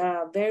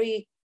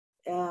very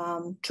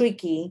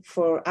tricky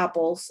for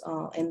apples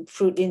and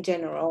fruit in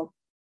general.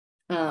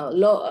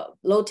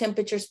 Low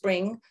temperature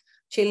spring,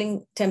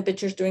 chilling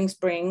temperatures during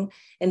spring,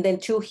 and then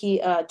two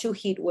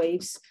heat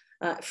waves.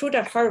 Fruit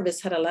at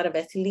harvest had a lot of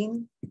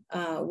ethylene,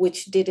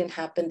 which didn't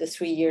happen the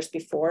 3 years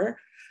before.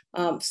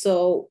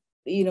 So,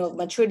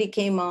 maturity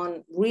came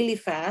on really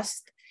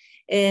fast,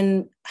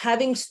 and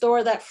having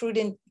stored that fruit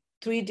in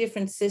 3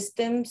 different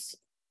systems,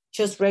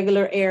 just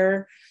regular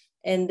air,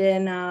 and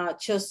then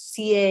just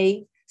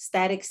CA,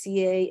 static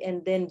CA,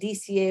 and then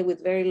DCA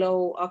with very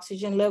low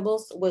oxygen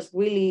levels was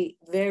really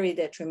very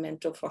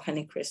detrimental for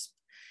Honeycrisp.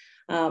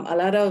 A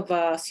lot of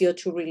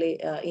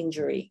CO2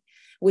 injury,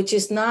 which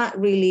is not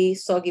really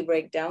soggy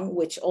breakdown,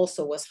 which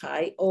also was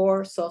high,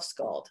 or soft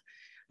scald,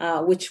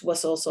 which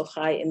was also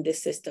high in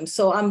this system.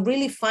 So I'm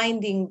really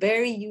finding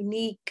very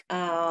unique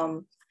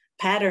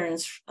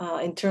patterns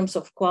in terms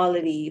of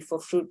quality for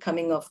fruit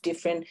coming off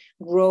different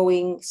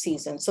growing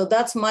seasons. So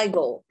that's my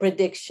goal,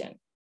 prediction.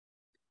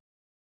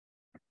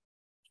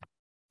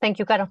 Thank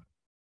you, Caro.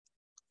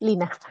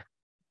 Lina.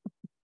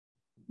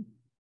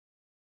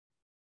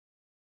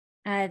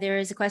 There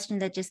is a question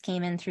that just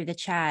came in through the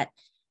chat.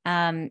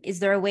 Is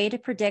there a way to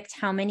predict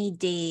how many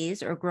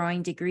days or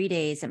growing degree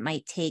days it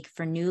might take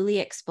for newly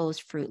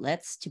exposed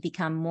fruitlets to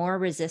become more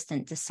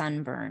resistant to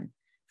sunburn?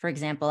 For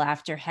example,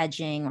 after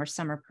hedging or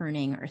summer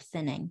pruning or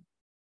thinning?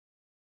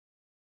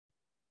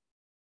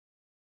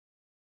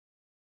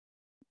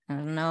 I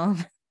don't know.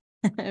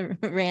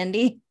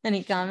 Randy,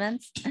 any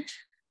comments?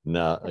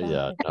 No,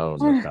 yeah, no,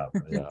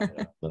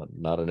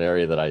 not an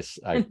area that I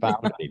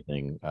found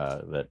anything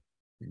that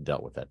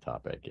dealt with that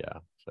topic. Yeah,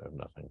 so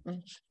nothing.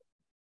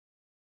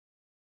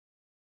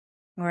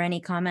 Or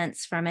any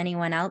comments from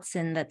anyone else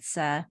that's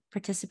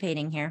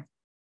participating here?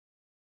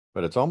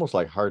 But it's almost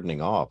like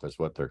hardening off is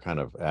what they're kind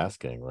of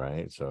asking,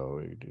 right?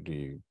 So do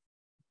you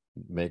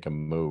make a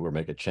move or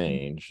make a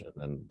change and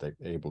then they're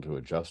able to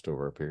adjust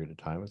over a period of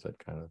time? Is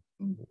that kind of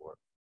what?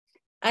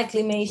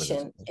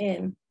 Acclimation,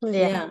 and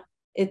yeah,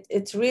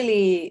 it's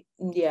really,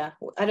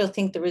 I don't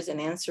think there is an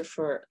answer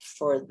for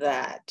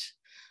that.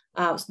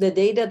 The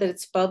data that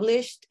it's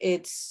published,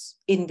 it's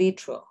in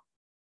vitro,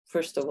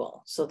 first of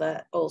all, so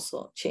that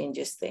also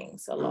changes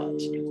things a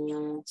lot.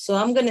 So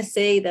I'm going to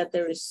say that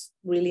there is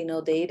really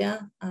no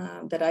data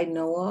that I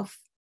know of.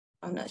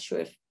 I'm not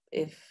sure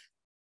if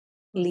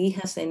Lee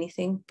has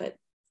anything, but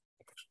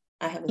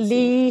I haven't seen.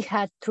 Lee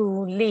had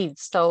to leave,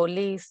 so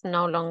Lee is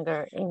no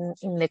longer in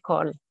the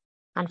call,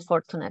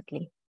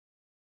 unfortunately.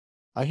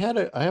 I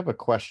have a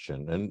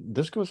question, and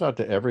this goes out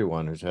to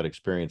everyone who's had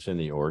experience in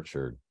the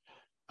orchard.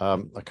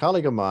 A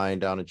colleague of mine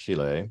down in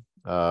Chile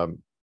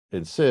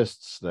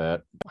insists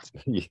that,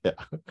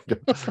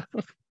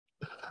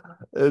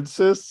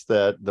 insists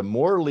that the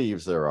more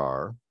leaves there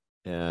are,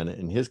 and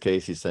in his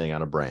case, he's saying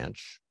on a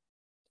branch,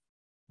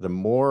 the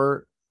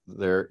more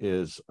there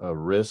is a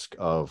risk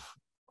of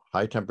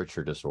high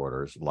temperature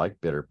disorders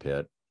like bitter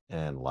pit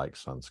and like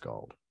sun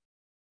scald.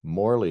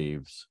 More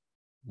leaves,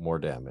 more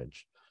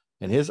damage.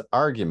 And his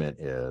argument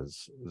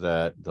is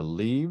that the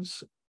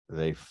leaves,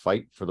 they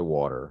fight for the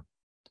water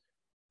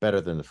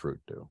better than the fruit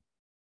do,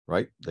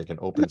 right? They can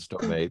open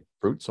stomate.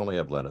 Fruits only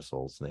have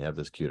lenticels, and they have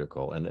this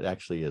cuticle, and it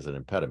actually is an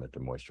impediment to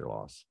moisture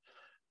loss.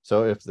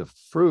 So if the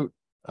fruit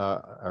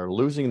are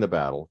losing the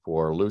battle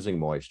for losing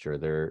moisture,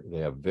 they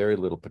have very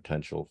little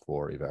potential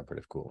for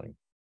evaporative cooling.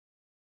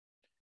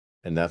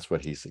 And that's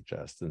what he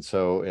suggests. And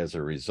so as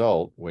a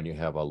result, when you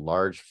have a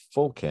large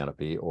full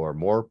canopy or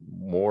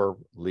more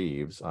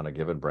leaves on a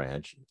given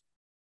branch,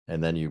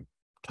 and then you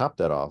top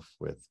that off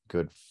with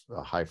good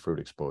high fruit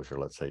exposure,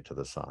 let's say to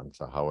the sun.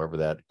 So however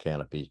that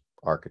canopy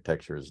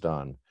architecture is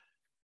done,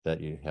 that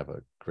you have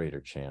a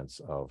greater chance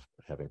of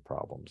having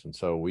problems. And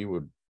so we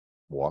would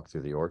walk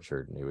through the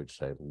orchard and he would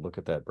say, look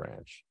at that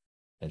branch.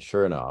 And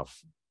sure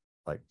enough,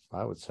 like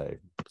I would say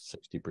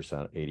 60%,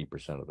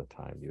 80% of the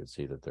time, you would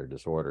see that there are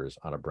disorders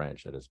on a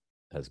branch that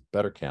has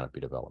better canopy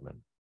development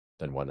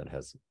than one that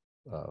has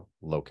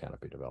low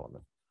canopy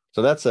development.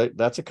 So that's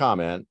a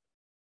comment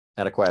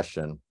and a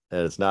question.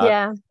 And it's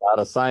not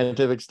a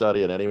scientific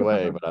study in any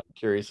way, but I'm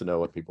curious to know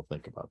what people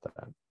think about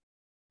that.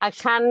 I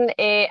can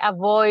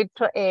avoid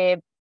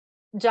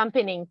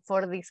jumping in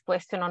for this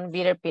question on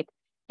bitter pit.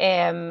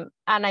 And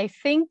I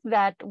think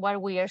that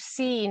what we are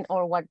seeing,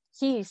 or what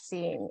he is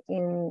seeing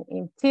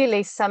in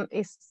Chile,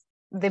 is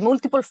the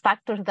multiple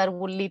factors that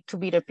will lead to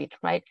bitter pit,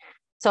 right?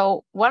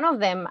 So one of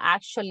them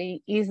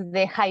actually is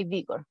the high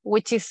vigor,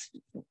 which is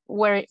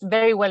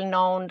very well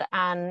known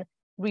and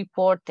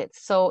reported.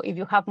 So if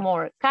you have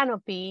more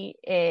canopy,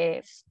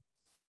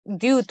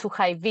 due to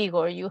high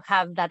vigor, you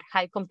have that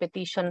high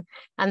competition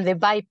and the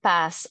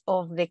bypass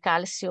of the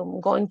calcium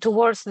going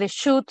towards the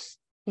shoots,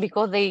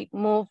 because they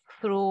move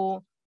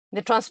through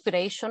the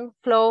transpiration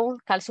flow.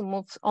 Calcium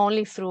moves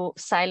only through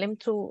xylem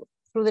through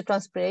the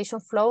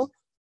transpiration flow,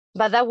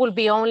 but that will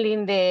be only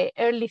in the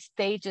early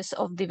stages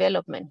of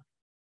development.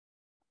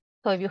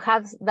 So if you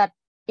have that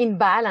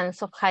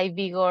imbalance of high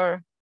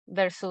vigor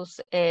versus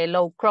a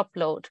low crop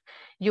load,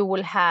 you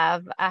will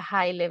have a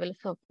high level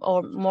of,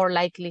 or more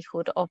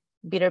likelihood of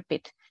bitter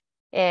pit.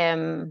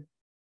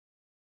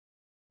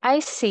 I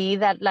see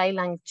that Lai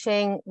Lang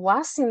Cheng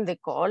was in the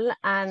call,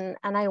 and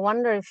I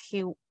wonder if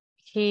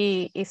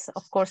he is,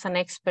 of course, an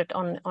expert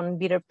on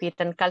bitter pit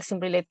and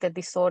calcium-related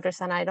disorders,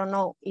 and I don't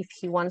know if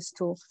he wants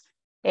to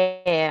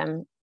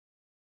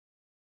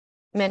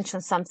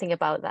mention something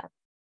about that.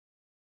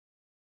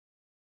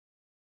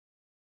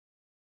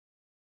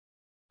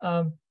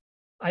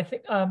 I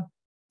think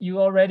you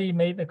already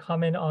made the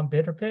comment on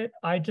bitter pit.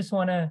 I just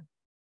want to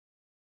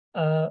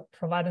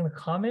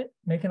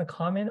making a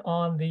comment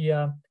on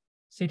the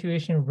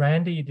situation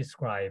Randy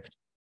described.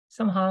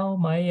 Somehow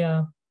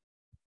my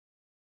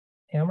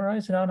camera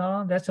is not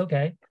on. That's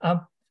okay.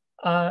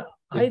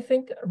 I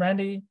think,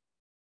 Randy,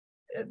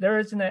 there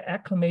is an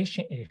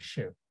acclimation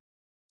issue.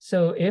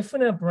 So if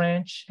a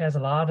branch has a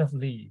lot of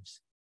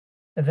leaves,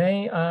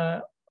 then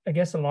I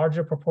guess a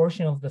larger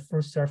proportion of the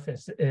fruit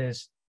surface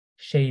is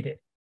shaded.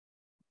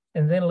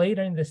 And then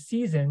later in the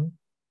season,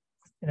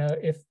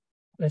 if,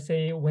 let's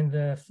say, when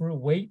the fruit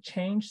weight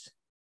changed,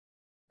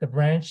 the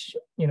branch,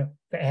 the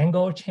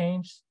angle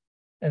changed,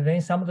 and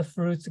then some of the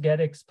fruits get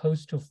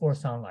exposed to full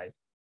sunlight.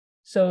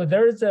 So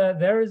there is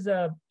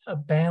a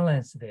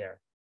balance there.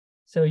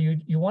 So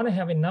you want to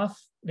have enough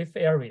leaf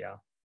area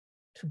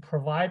to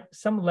provide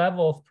some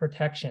level of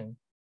protection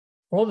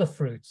for the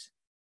fruits,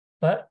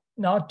 but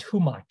not too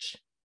much.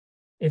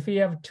 If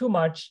you have too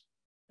much,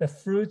 the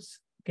fruits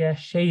get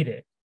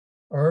shaded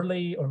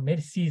early or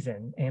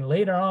mid-season, and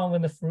later on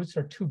when the fruits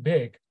are too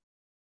big,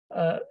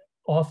 all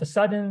of a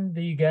sudden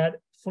they get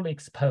fully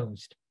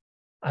exposed.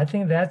 I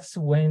think that's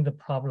when the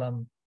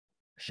problem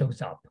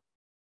shows up.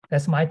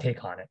 That's my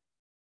take on it.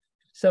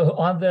 So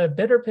on the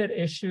bitter pit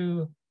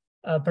issue,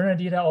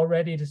 Bernadita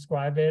already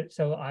described it,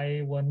 so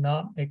I will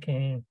not make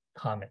any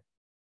comment.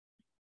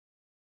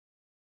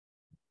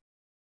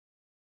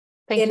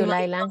 Thank you,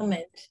 Laila.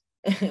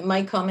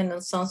 My comment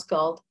on Sun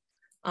Scald,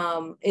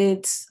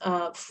 it's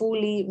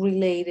fully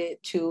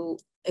related to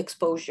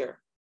exposure.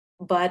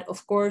 But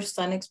of course,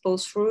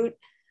 sun-exposed fruit,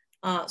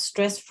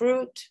 stressed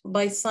fruit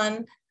by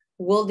sun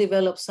will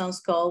develop sun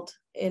scald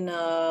in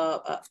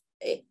a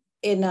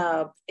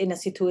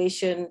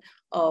situation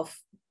of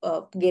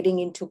getting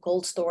into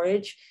cold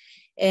storage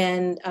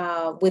and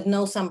with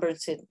no sunburn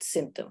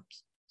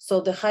symptoms. So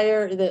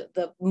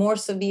the more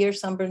severe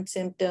sunburn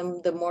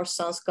symptom, the more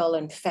sun scald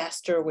and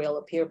faster will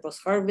appear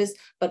post-harvest,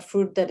 but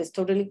fruit that is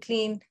totally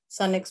clean,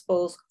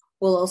 sun-exposed,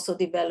 will also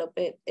develop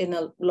it in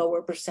a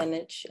lower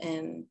percentage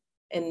and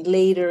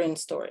later in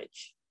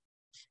storage.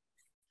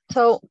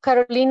 So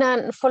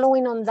Carolina,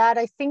 following on that,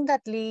 I think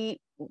that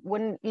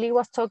when Lee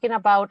was talking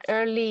about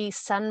early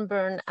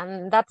sunburn,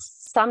 and that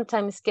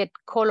sometimes get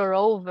color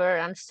over,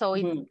 and so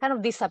it kind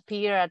of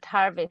disappear at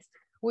harvest.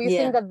 Will you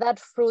think that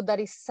fruit that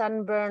is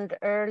sunburned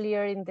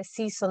earlier in the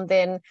season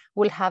then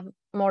will have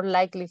more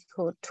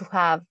likelihood to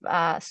have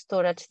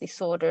storage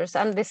disorders?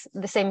 And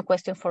the same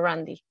question for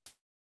Randy.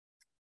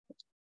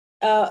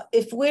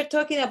 If we're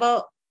talking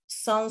about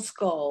sun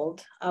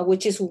scald,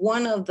 which is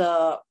one of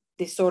the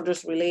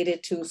disorders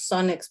related to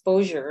sun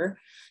exposure,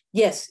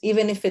 yes,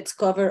 even if it's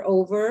covered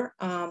over,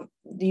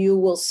 you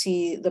will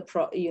see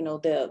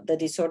the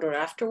disorder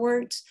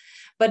afterwards.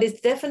 But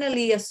it's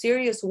definitely a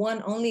serious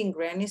one only in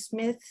Granny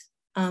Smith.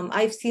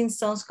 I've seen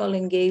sun scald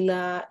in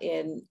Gala,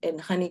 in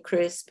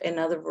Honeycrisp and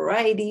other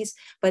varieties,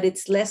 but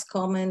it's less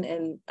common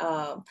and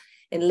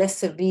less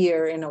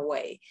severe in a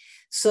way.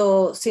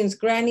 So since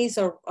grannies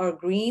are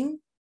green,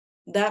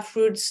 that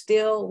fruit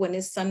still, when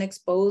it's sun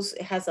exposed,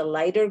 it has a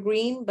lighter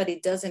green, but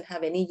it doesn't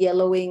have any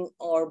yellowing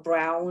or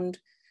browned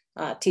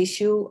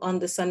tissue on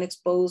the sun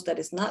exposed that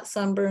is not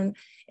sunburned.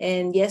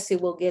 And yes, it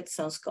will get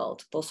sun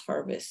scald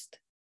post-harvest.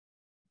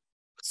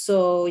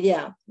 So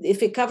yeah,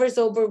 if it covers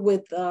over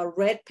with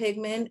red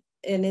pigment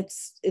and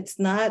it's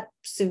not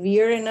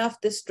severe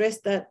enough to stress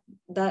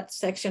that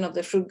section of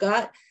the fruit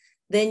got,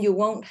 then you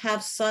won't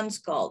have sun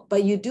scald,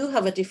 but you do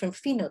have a different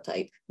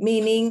phenotype,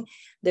 meaning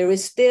there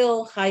is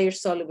still higher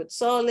soluble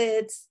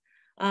solids,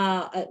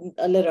 a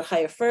little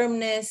higher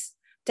firmness,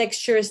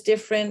 texture is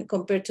different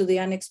compared to the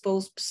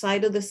unexposed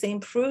side of the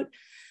same fruit.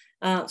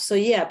 So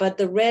yeah, but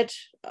the red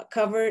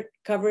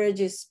coverage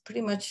is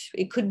pretty much,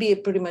 it could be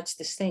pretty much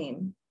the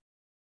same.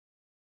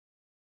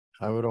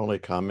 I would only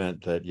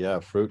comment that,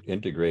 yeah, fruit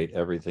integrate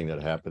everything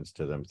that happens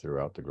to them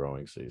throughout the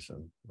growing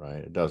season, right?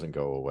 It doesn't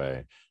go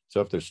away.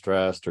 So if they're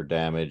stressed or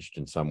damaged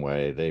in some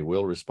way, they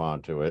will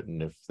respond to it.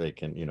 And if they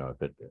can, you know,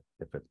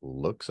 if it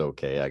looks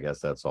okay, I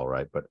guess that's all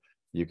right. But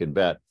you can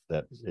bet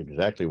that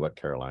exactly what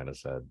Carolina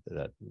said,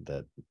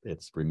 that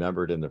it's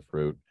remembered in the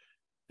fruit.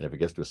 And if it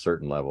gets to a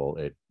certain level,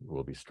 it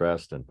will be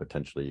stressed, and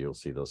potentially you'll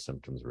see those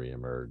symptoms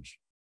reemerge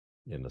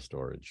in the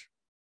storage.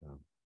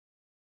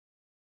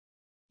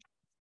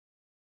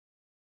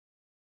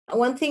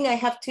 One thing I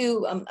have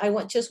to,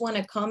 just want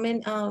to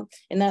comment,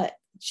 and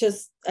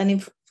just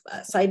an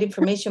side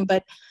information,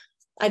 but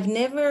I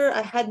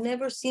had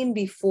never seen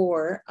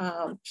before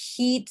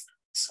heat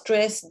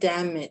stress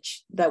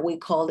damage, that we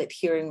call it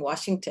here in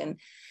Washington.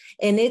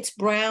 And it's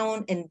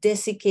brown and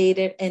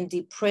desiccated and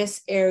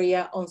depressed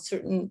area on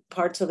certain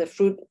parts of the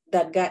fruit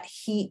that got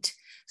heat.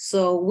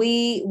 So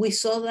we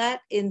saw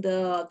that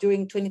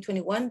during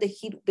 2021,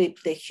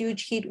 the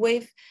huge heat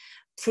wave,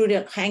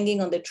 fruit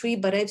hanging on the tree,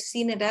 but I've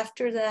seen it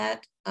after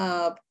that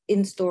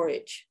in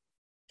storage.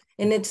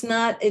 And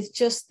it's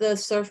just the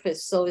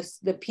surface. So it's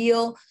the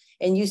peel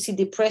and you see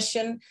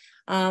depression.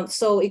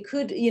 So it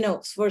could, you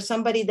know, for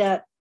somebody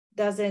that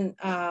doesn't,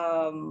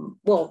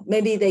 well,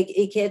 maybe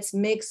it gets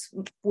mixed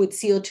with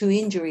CO2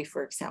 injury,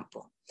 for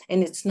example,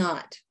 and it's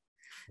not.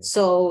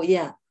 So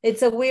yeah,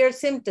 it's a weird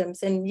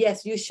symptoms. And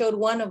yes, you showed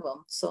one of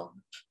them. So,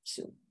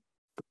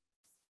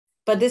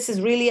 but this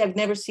is really, I've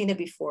never seen it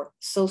before.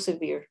 So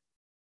severe.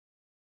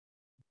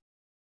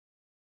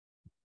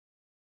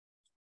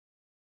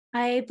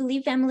 I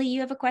believe, Emily,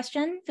 you have a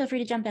question. Feel free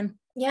to jump in.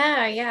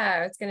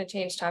 Yeah, it's going to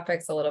change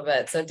topics a little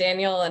bit. So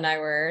Daniel and I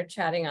were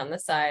chatting on the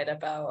side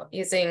about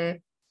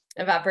using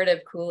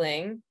evaporative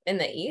cooling in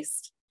the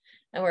East,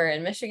 and we're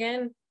in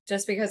Michigan.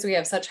 Just because we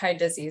have such high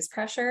disease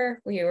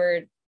pressure, we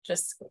were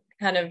just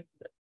kind of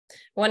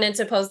wanted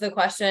to pose the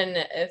question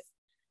if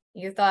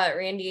you thought,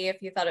 Randy,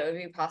 if you thought it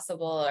would be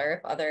possible, or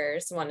if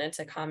others wanted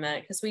to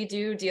comment, because we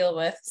do deal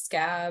with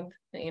scab.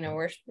 You know,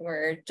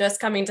 we're just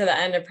coming to the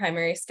end of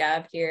primary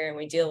scab here, and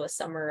we deal with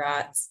summer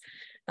rots.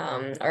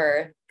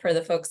 Or for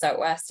the folks out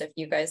west, if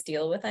you guys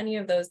deal with any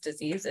of those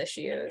disease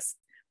issues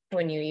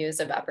when you use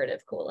evaporative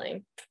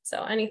cooling.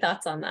 So any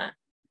thoughts on that?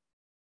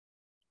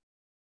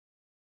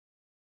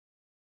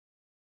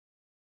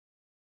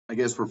 I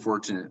guess we're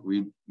fortunate.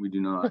 We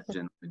do not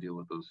generally deal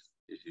with those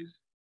issues.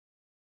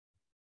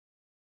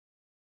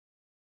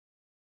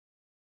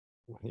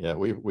 Yeah,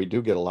 we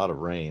do get a lot of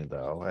rain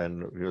though,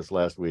 and this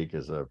last week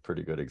is a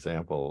pretty good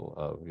example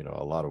of, you know,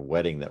 a lot of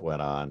wetting that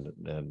went on,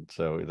 and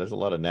so there's a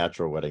lot of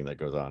natural wetting that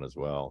goes on as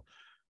well.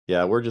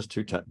 Yeah, we're just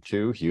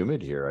too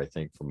humid here, I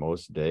think, for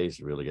most days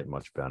to really get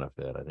much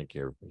benefit. I think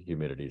your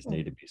humidities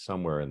need to be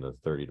somewhere in the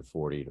 30 to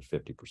 40 to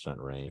 50%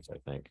 range. I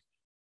think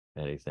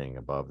anything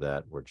above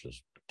that, which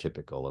is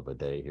typical of a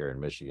day here in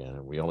Michigan,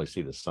 and we only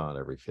see the sun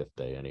every 5th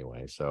day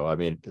anyway. So I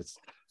mean,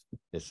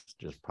 it's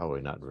just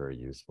probably not very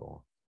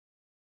useful.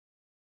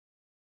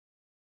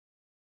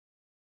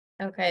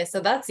 Okay, so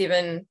that's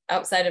even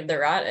outside of the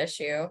rot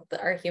issue.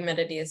 Our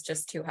humidity is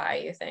just too high,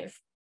 you think?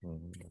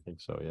 I think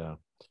so, yeah.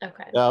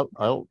 Okay. Yeah,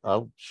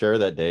 I'll share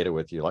that data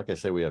with you. Like I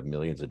say, we have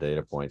millions of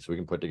data points. We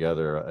can put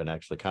together an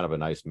actually kind of a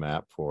nice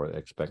map for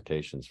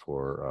expectations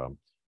for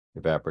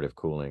evaporative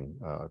cooling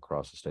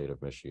across the state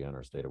of Michigan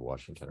or state of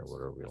Washington or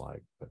whatever we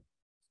like. But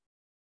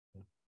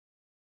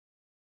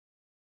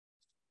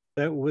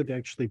that would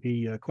actually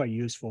be quite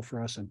useful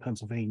for us in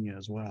Pennsylvania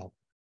as well.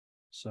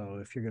 So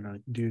if you're going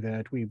to do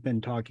that, we've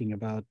been talking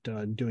about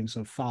doing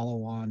some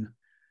follow-on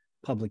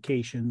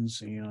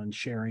publications and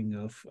sharing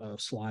of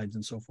slides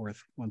and so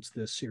forth once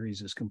this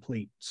series is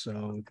complete.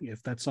 So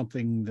if that's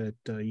something that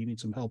you need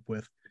some help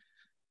with,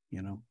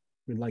 you know,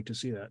 we'd like to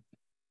see that.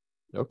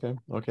 Okay,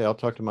 I'll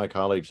talk to my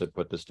colleagues that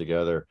put this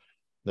together.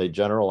 They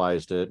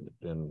generalized it,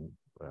 and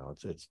well,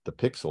 it's the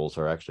pixels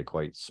are actually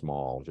quite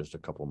small, just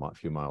a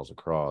few miles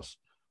across.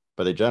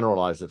 But they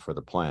generalized it for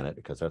the planet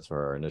because that's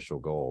our initial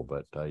goal.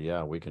 But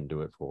yeah, we can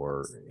do it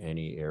for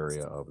any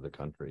area of the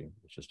country.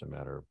 It's just a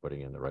matter of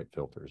putting in the right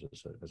filters,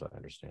 as I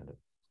understand it.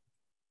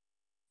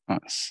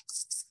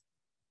 Nice.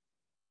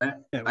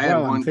 I had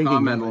one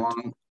comment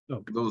along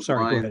those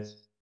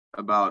lines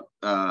about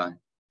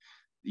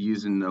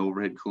using the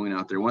overhead cooling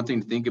out there. One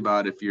thing to think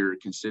about if you're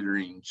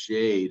considering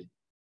shade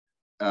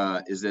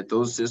is that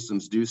those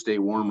systems do stay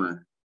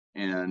warmer.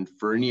 And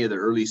for any of the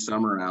early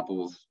summer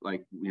apples,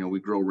 like, you know,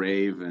 we grow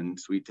Rave and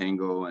Sweet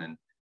Tango and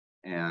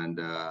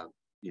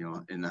you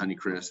know, and the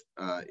Honeycrisp,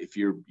 if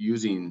you're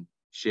using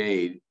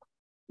shade,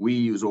 we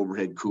use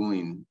overhead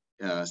cooling,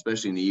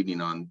 especially in the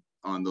evening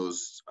on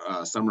those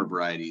summer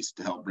varieties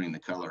to help bring the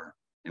color.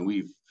 And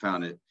we've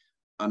found it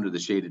under the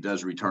shade, it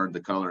does retard the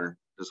color,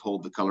 does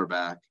hold the color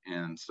back.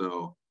 And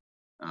so,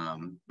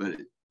 but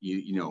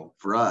you know,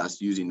 for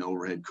us, using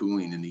overhead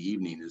cooling in the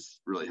evening has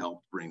really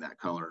helped bring that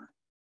color.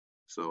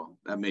 So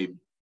that may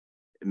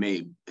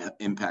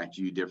impact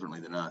you differently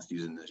than us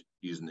using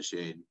the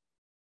shade.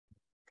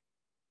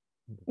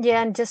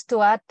 Yeah, and just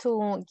to add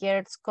to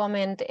Garrett's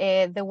comment,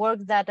 the work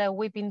that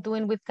we've been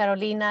doing with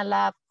Carolina,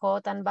 Lab,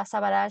 Cot, and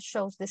Basabara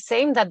shows the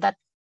same, that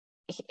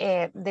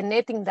the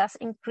netting does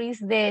increase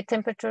the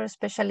temperature,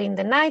 especially in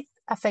the night,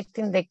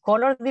 affecting the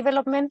color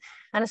development.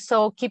 And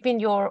so keeping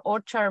your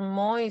orchard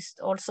moist,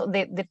 also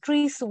the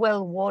trees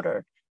well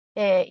watered,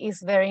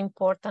 is very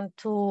important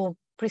to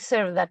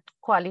preserve that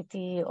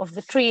quality of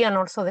the tree and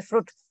also the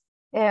fruit.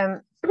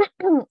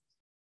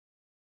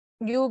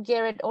 You,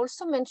 Garrett,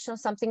 also mentioned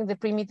something in the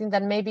pre-meeting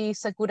that maybe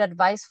is a good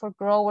advice for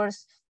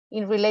growers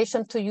in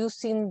relation to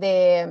using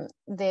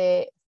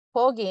the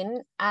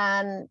fogging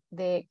and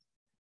the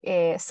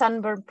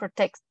sunburn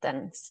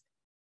protectants.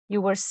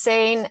 You were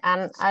saying,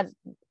 and I'm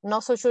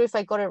not so sure if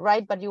I got it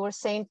right, but you were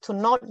saying to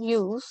not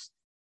use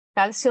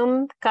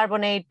calcium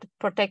carbonate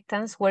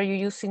protectants where you're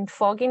using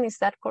fogging. Is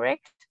that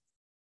correct?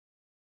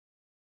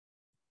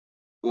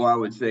 Well, I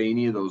would say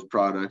any of those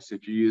products,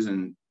 if you're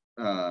using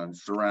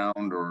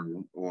surround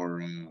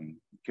or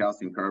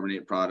calcium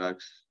carbonate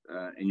products,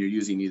 and you're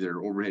using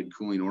either overhead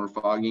cooling or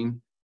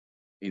fogging,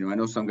 I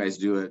know some guys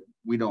do it.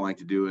 We don't like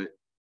to do it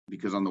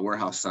because on the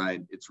warehouse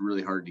side, it's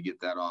really hard to get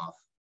that off.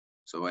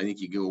 So I think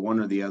you go one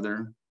or the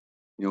other.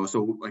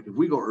 So like if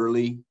we go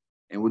early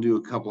and we'll do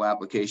a couple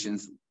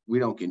applications, we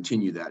don't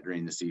continue that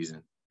during the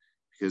season,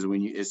 because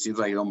it seems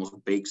like it almost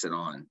bakes it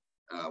on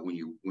when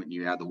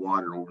you add the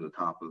water over the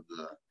top of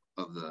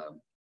the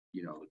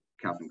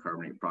calcium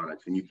carbonate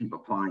products, and you keep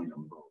applying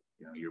them both.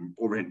 You're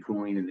overhead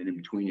cooling, and then in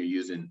between you're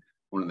using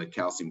one of the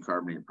calcium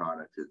carbonate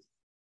products.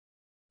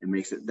 It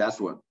makes it, that's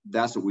what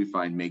we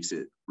find makes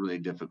it really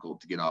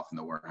difficult to get off in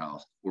the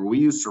warehouse. Where we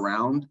use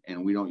surround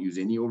and we don't use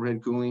any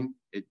overhead cooling,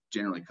 it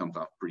generally comes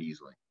off pretty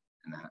easily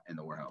in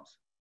the warehouse.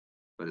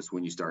 But it's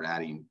when you start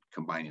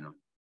combining them.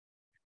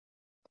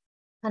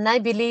 And I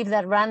believe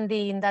that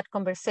Randy in that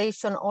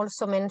conversation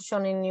also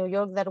mentioned in New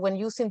York that when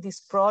using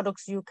these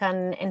products, you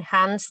can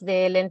enhance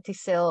the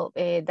lenticel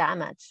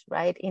damage,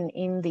 right,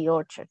 in the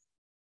orchard.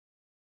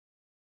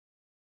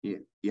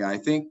 Yeah, I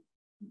think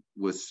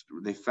with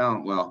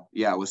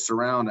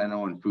surround, I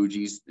know in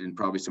Fuji's and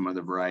probably some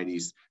other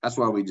varieties, that's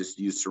why we just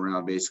use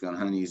surround basically on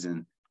honeys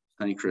and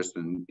Honeycrisp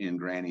and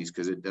grannies,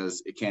 because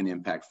it can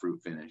impact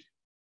fruit finish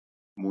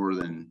more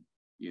than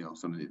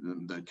some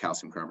of the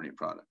calcium carbonate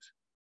products.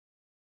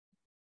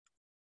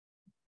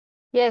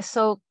 Yes,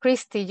 so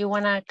Christy, you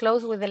want to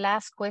close with the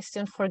last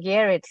question for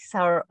Garrett? He's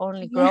our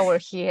only grower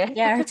here.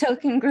 Yeah, our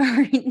token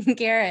grower,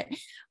 Garrett.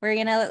 We're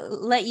going to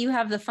let you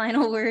have the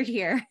final word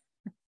here.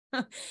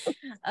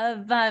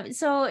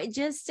 So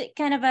just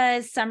kind of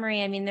a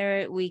summary. I mean,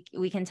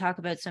 we can talk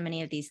about so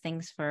many of these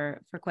things for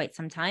quite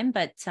some time,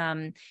 but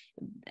I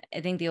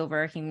think the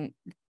overarching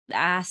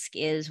ask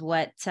is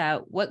what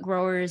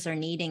growers are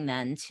needing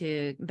then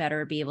to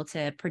better be able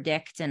to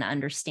predict and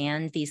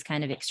understand these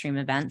kind of extreme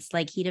events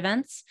like heat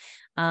events.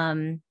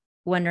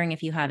 Wondering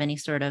if you have any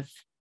sort of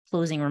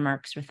closing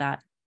remarks with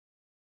that.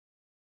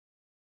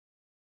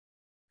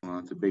 Well,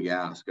 that's a big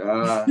ask.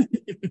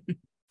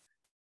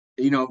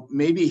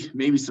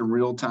 Maybe some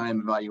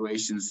real-time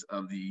evaluations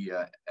of the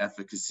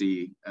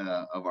efficacy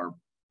of our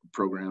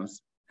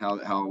programs,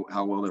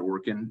 how well they're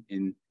working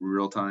in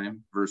real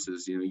time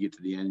versus you get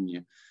to the end and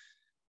you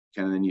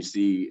then you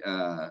see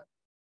how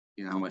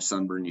much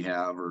sunburn you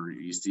have, or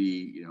you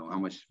see how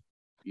much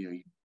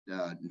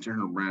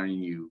internal browning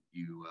you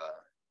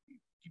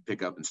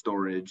pick up in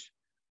storage,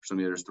 or some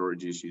of the other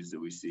storage issues that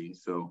we see.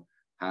 So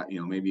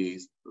maybe a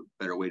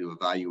better way to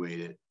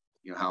evaluate it,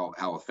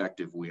 how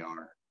effective we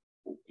are,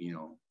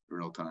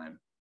 real time.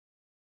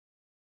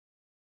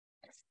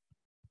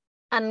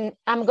 And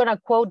I'm going to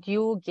quote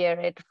you,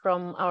 Garrett,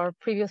 from our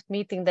previous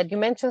meeting, that you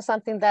mentioned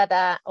something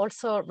that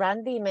also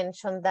Randy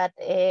mentioned, that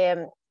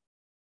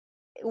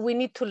we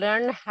need to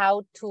learn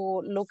how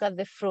to look at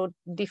the fruit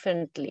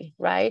differently,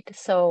 right?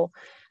 So,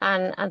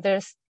 and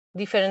there's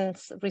different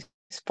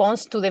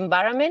response to the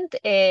environment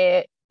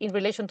in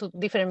relation to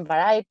different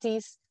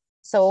varieties.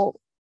 So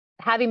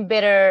having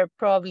better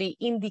probably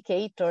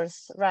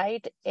indicators,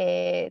 right,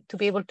 to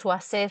be able to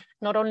assess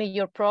not only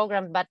your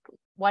program, but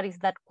what is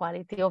that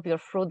quality of your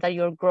fruit that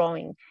you're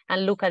growing,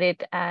 and look at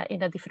it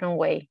in a different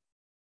way.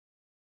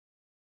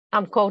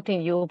 I'm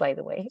quoting you, by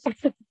the way.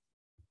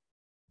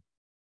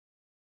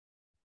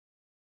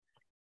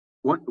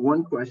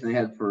 One question I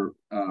had for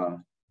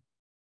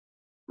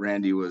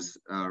Randy was,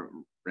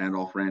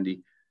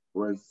 Randy,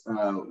 was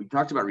we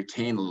talked about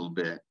retain a little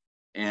bit.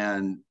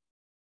 And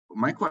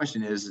my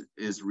question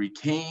is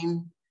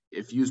retain,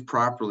 if used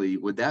properly,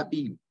 would that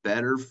be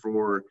better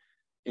for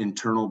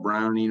internal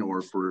browning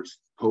or for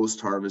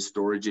post-harvest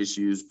storage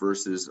issues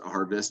versus a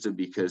Harvista,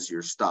 because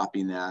you're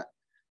stopping that,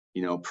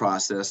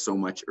 process so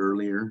much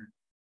earlier?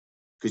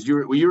 Because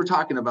you were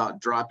talking about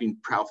dropping,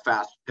 how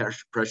fast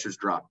pressures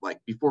drop. Like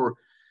before,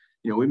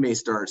 we may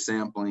start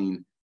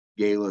sampling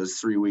galas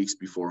 3 weeks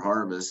before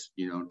harvest,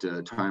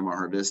 to time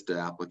our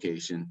Harvista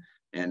application.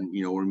 And,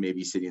 we're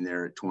maybe sitting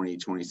there at 20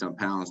 some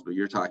pounds, but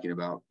you're talking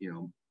about,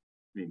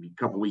 maybe a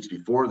couple of weeks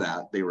before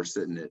that, they were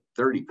sitting at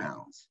 30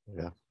 pounds.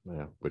 Yeah,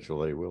 which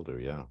they will do,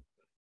 yeah.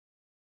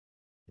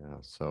 Yeah,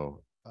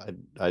 so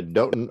I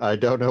don't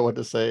know what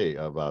to say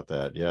about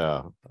that.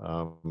 Yeah.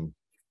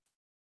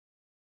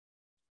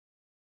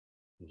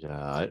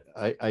 Yeah,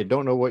 I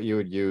don't know what you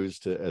would use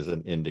to as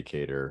an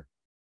indicator,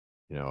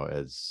 you know,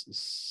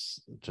 as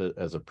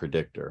a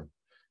predictor.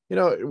 You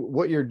know,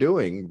 what you're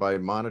doing by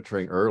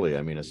monitoring early,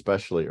 I mean,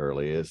 especially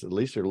early, is at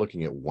least you're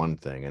looking at one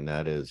thing, and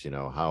that is, you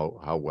know,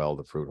 how well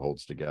the fruit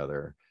holds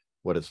together,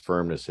 what its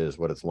firmness is,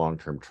 what its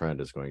long-term trend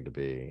is going to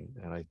be.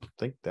 And I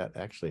think that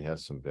actually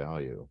has some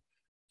value.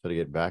 So to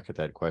get back at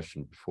that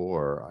question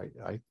before,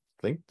 I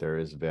think there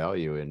is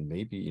value in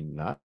maybe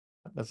not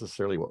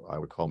necessarily what I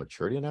would call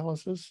maturity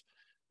analysis,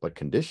 but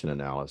condition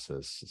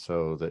analysis,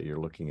 so that you're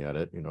looking at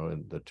it, you know,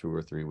 in the 2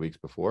 or 3 weeks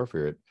before. If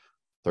you're at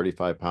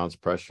 35 pounds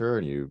pressure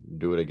and you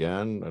do it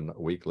again and a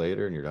week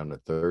later and you're down to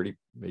 30,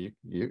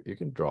 you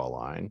can draw a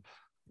line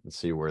and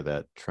see where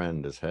that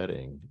trend is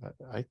heading.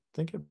 I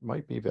think it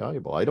might be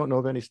valuable. I don't know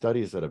of any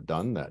studies that have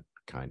done that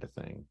kind of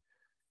thing.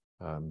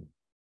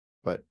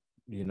 But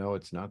you know,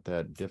 it's not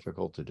that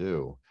difficult to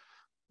do.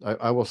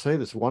 I will say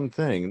this one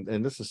thing,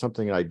 and this is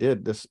something I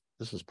did. This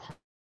is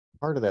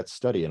part of that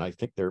study, and I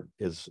think there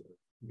is,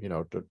 you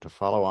know, to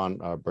follow on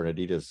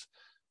Bernadita's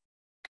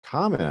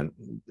comment,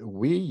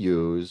 we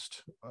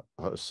used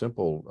a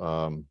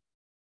simple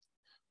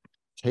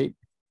tape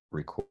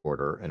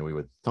recorder, and we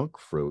would thunk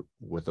fruit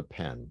with a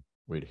pen.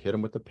 We'd hit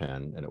them with the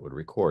pen, and it would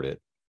record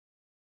it,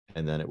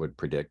 and then it would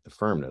predict the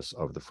firmness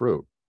of the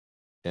fruit.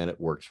 And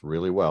it works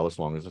really well as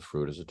long as the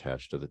fruit is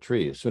attached to the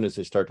tree. As soon as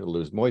they start to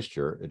lose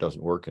moisture, it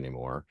doesn't work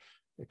anymore.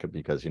 It could,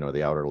 because, you know,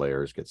 the outer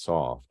layers get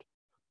soft.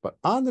 But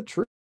on the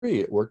tree,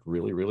 it worked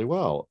really, really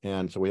well.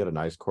 And so we had a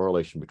nice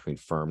correlation between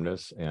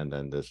firmness and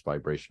then this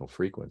vibrational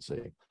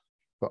frequency.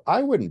 But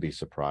I wouldn't be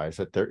surprised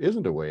that there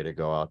isn't a way to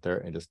go out there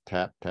and just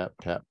tap, tap,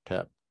 tap,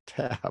 tap,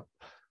 tap,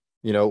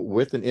 you know,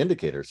 with an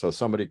indicator. So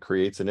somebody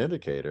creates an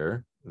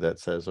indicator that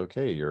says,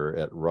 okay, you're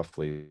at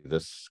roughly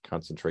this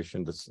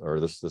concentration, this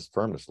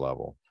firmness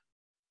level.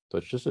 So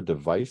it's just a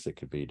device that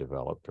could be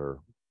developed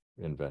or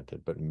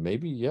invented. But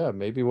maybe, yeah,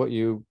 maybe what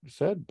you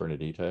said,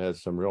 Bernadita,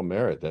 has some real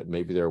merit, that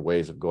maybe there are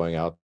ways of going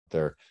out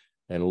there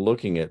and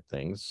looking at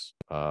things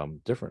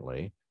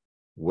differently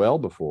well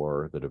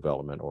before the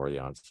development or the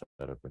onset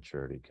of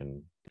maturity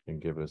can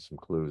give us some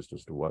clues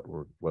as to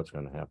what's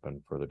going to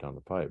happen further down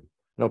the pipe.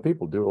 You know,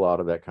 people do a lot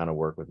of that kind of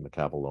work with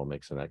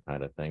metabolomics and that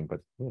kind of thing, but,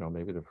 you know,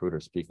 maybe the fruit are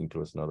speaking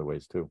to us in other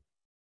ways too.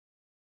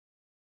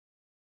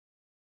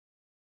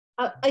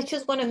 I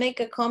just want to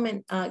make a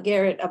comment,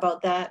 Garrett,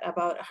 about that,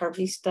 about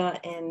Harvista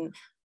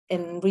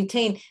and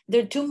retain.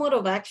 There are two mode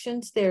of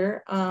actions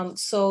there.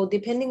 So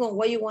depending on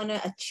what you want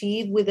to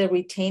achieve with a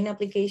retain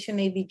application,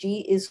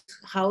 ABG, is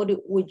how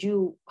would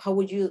you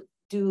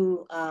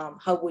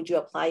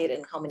apply it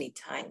and how many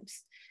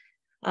times?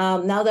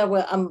 Now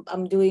that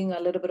I'm doing a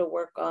little bit of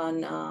work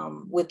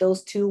on with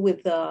those two,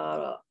 with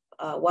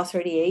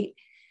WA38.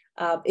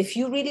 If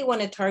you really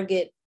want to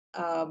target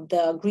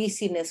the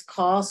greasiness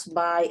caused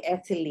by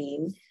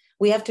ethylene,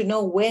 we have to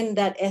know when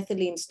that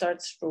ethylene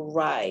starts to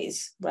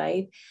rise,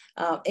 right?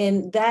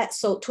 And that,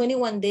 so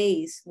 21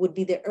 days would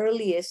be the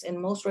earliest and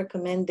most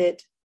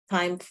recommended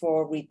time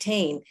for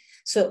retain.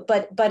 So,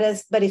 but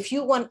if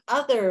you want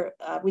other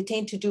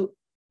retain to do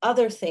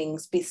other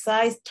things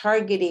besides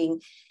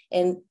targeting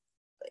and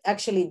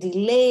actually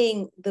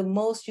delaying the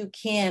most you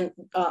can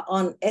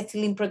on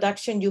ethylene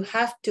production, you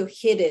have to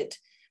hit it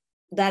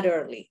that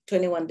early,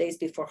 21 days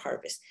before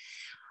harvest.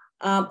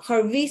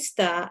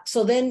 Harvista,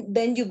 so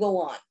then you go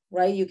on,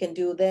 right? You can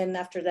do, then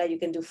after that, you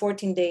can do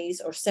 14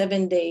 days or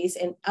 7 days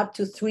and up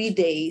to 3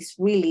 days,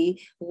 really,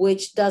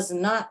 which does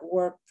not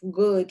work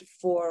good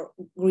for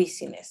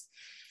greasiness.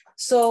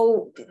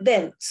 So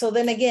then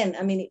again,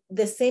 I mean,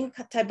 the same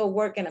type of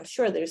work, and I'm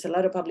sure there's a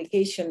lot of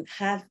publication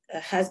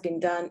has been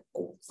done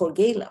for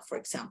Gala, for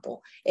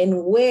example,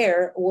 and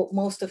where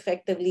most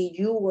effectively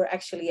you will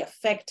actually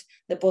affect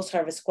the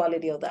post-harvest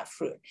quality of that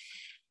fruit.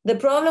 The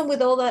problem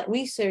with all that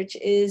research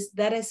is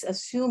that is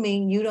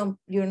assuming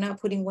you're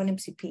not putting 1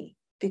 MCP,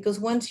 because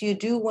once you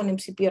do 1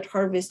 MCP at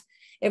harvest,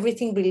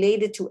 everything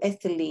related to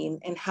ethylene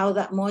and how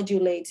that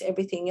modulates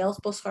everything else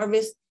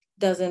post-harvest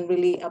doesn't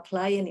really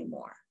apply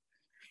anymore.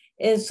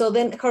 And so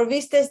then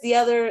Harvista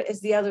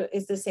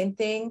is the same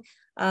thing.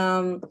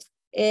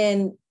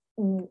 And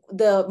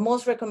the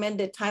most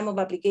recommended time of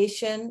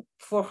application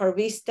for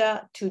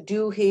Harvista to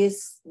do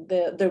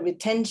the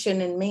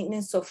retention and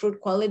maintenance of fruit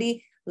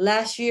quality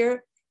last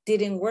year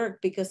didn't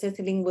work, because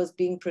ethylene was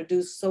being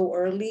produced so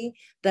early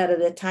that at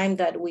the time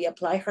that we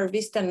apply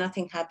Harvista,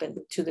 nothing happened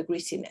to the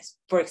greasiness,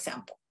 for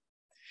example.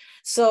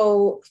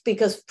 So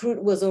because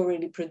fruit was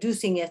already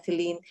producing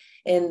ethylene,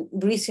 and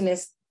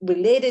greasiness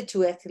related to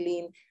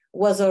ethylene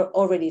was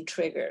already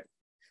triggered.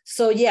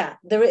 So yeah,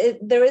 there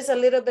is a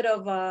little bit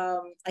of,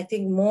 I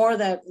think, more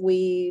that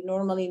we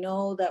normally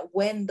know, that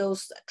when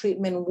those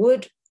treatment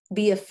would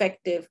be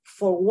effective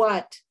for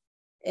what,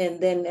 and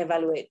then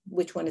evaluate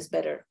which one is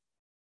better.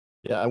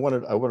 Yeah, I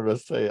wanted to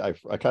say,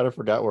 I kind of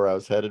forgot where I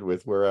was headed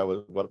with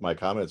what my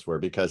comments were,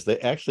 because they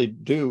actually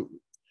do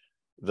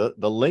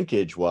the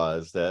linkage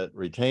was that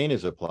retain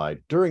is applied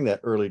during that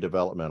early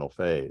developmental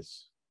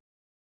phase,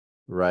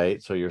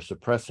 right? So you're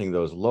suppressing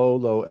those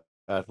low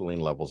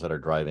ethylene levels that are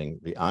driving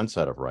the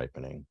onset of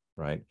ripening,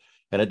 right?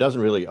 And it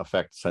doesn't really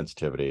affect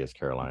sensitivity, as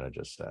Carolina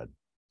just said.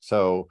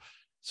 So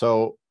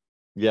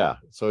yeah,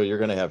 so you're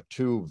going to have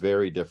two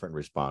very different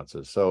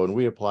responses. So when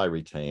we apply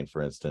retain,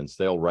 for instance,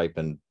 they'll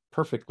ripen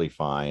perfectly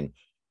fine.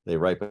 They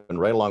ripen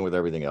right along with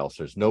everything else.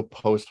 There's no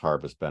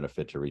post-harvest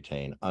benefit to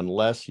retain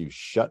unless you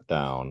shut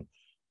down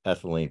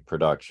ethylene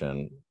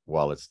production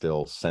while it's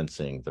still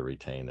sensing the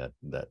retain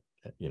that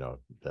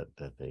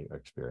they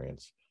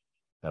experience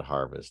at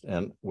harvest.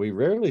 And we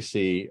rarely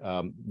see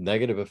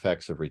negative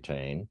effects of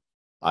retain.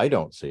 I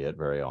don't see it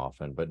very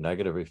often, but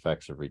negative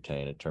effects of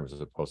retain in terms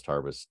of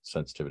post-harvest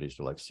sensitivities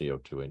to like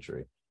CO2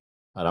 injury.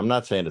 And I'm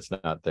not saying it's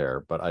not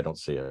there, but I don't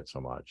see it so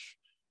much.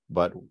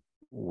 But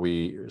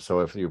so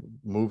if you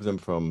move them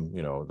from,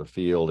 the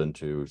field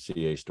into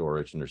CA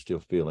storage and they're still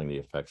feeling the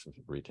effects of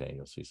retain,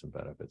 you'll see some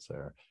benefits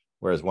there.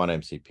 Whereas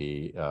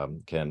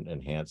 1-MCP can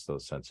enhance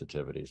those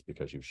sensitivities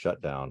because you've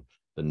shut down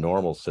the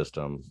normal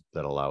system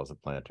that allows the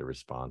plant to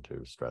respond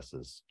to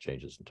stresses,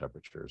 changes in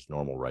temperatures,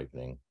 normal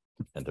ripening,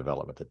 and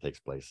development that takes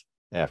place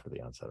after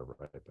the onset of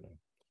ripening.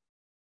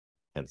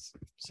 Hence,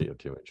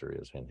 CO2 injury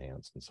is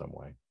enhanced in some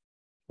way,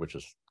 which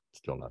is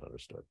still not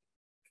understood.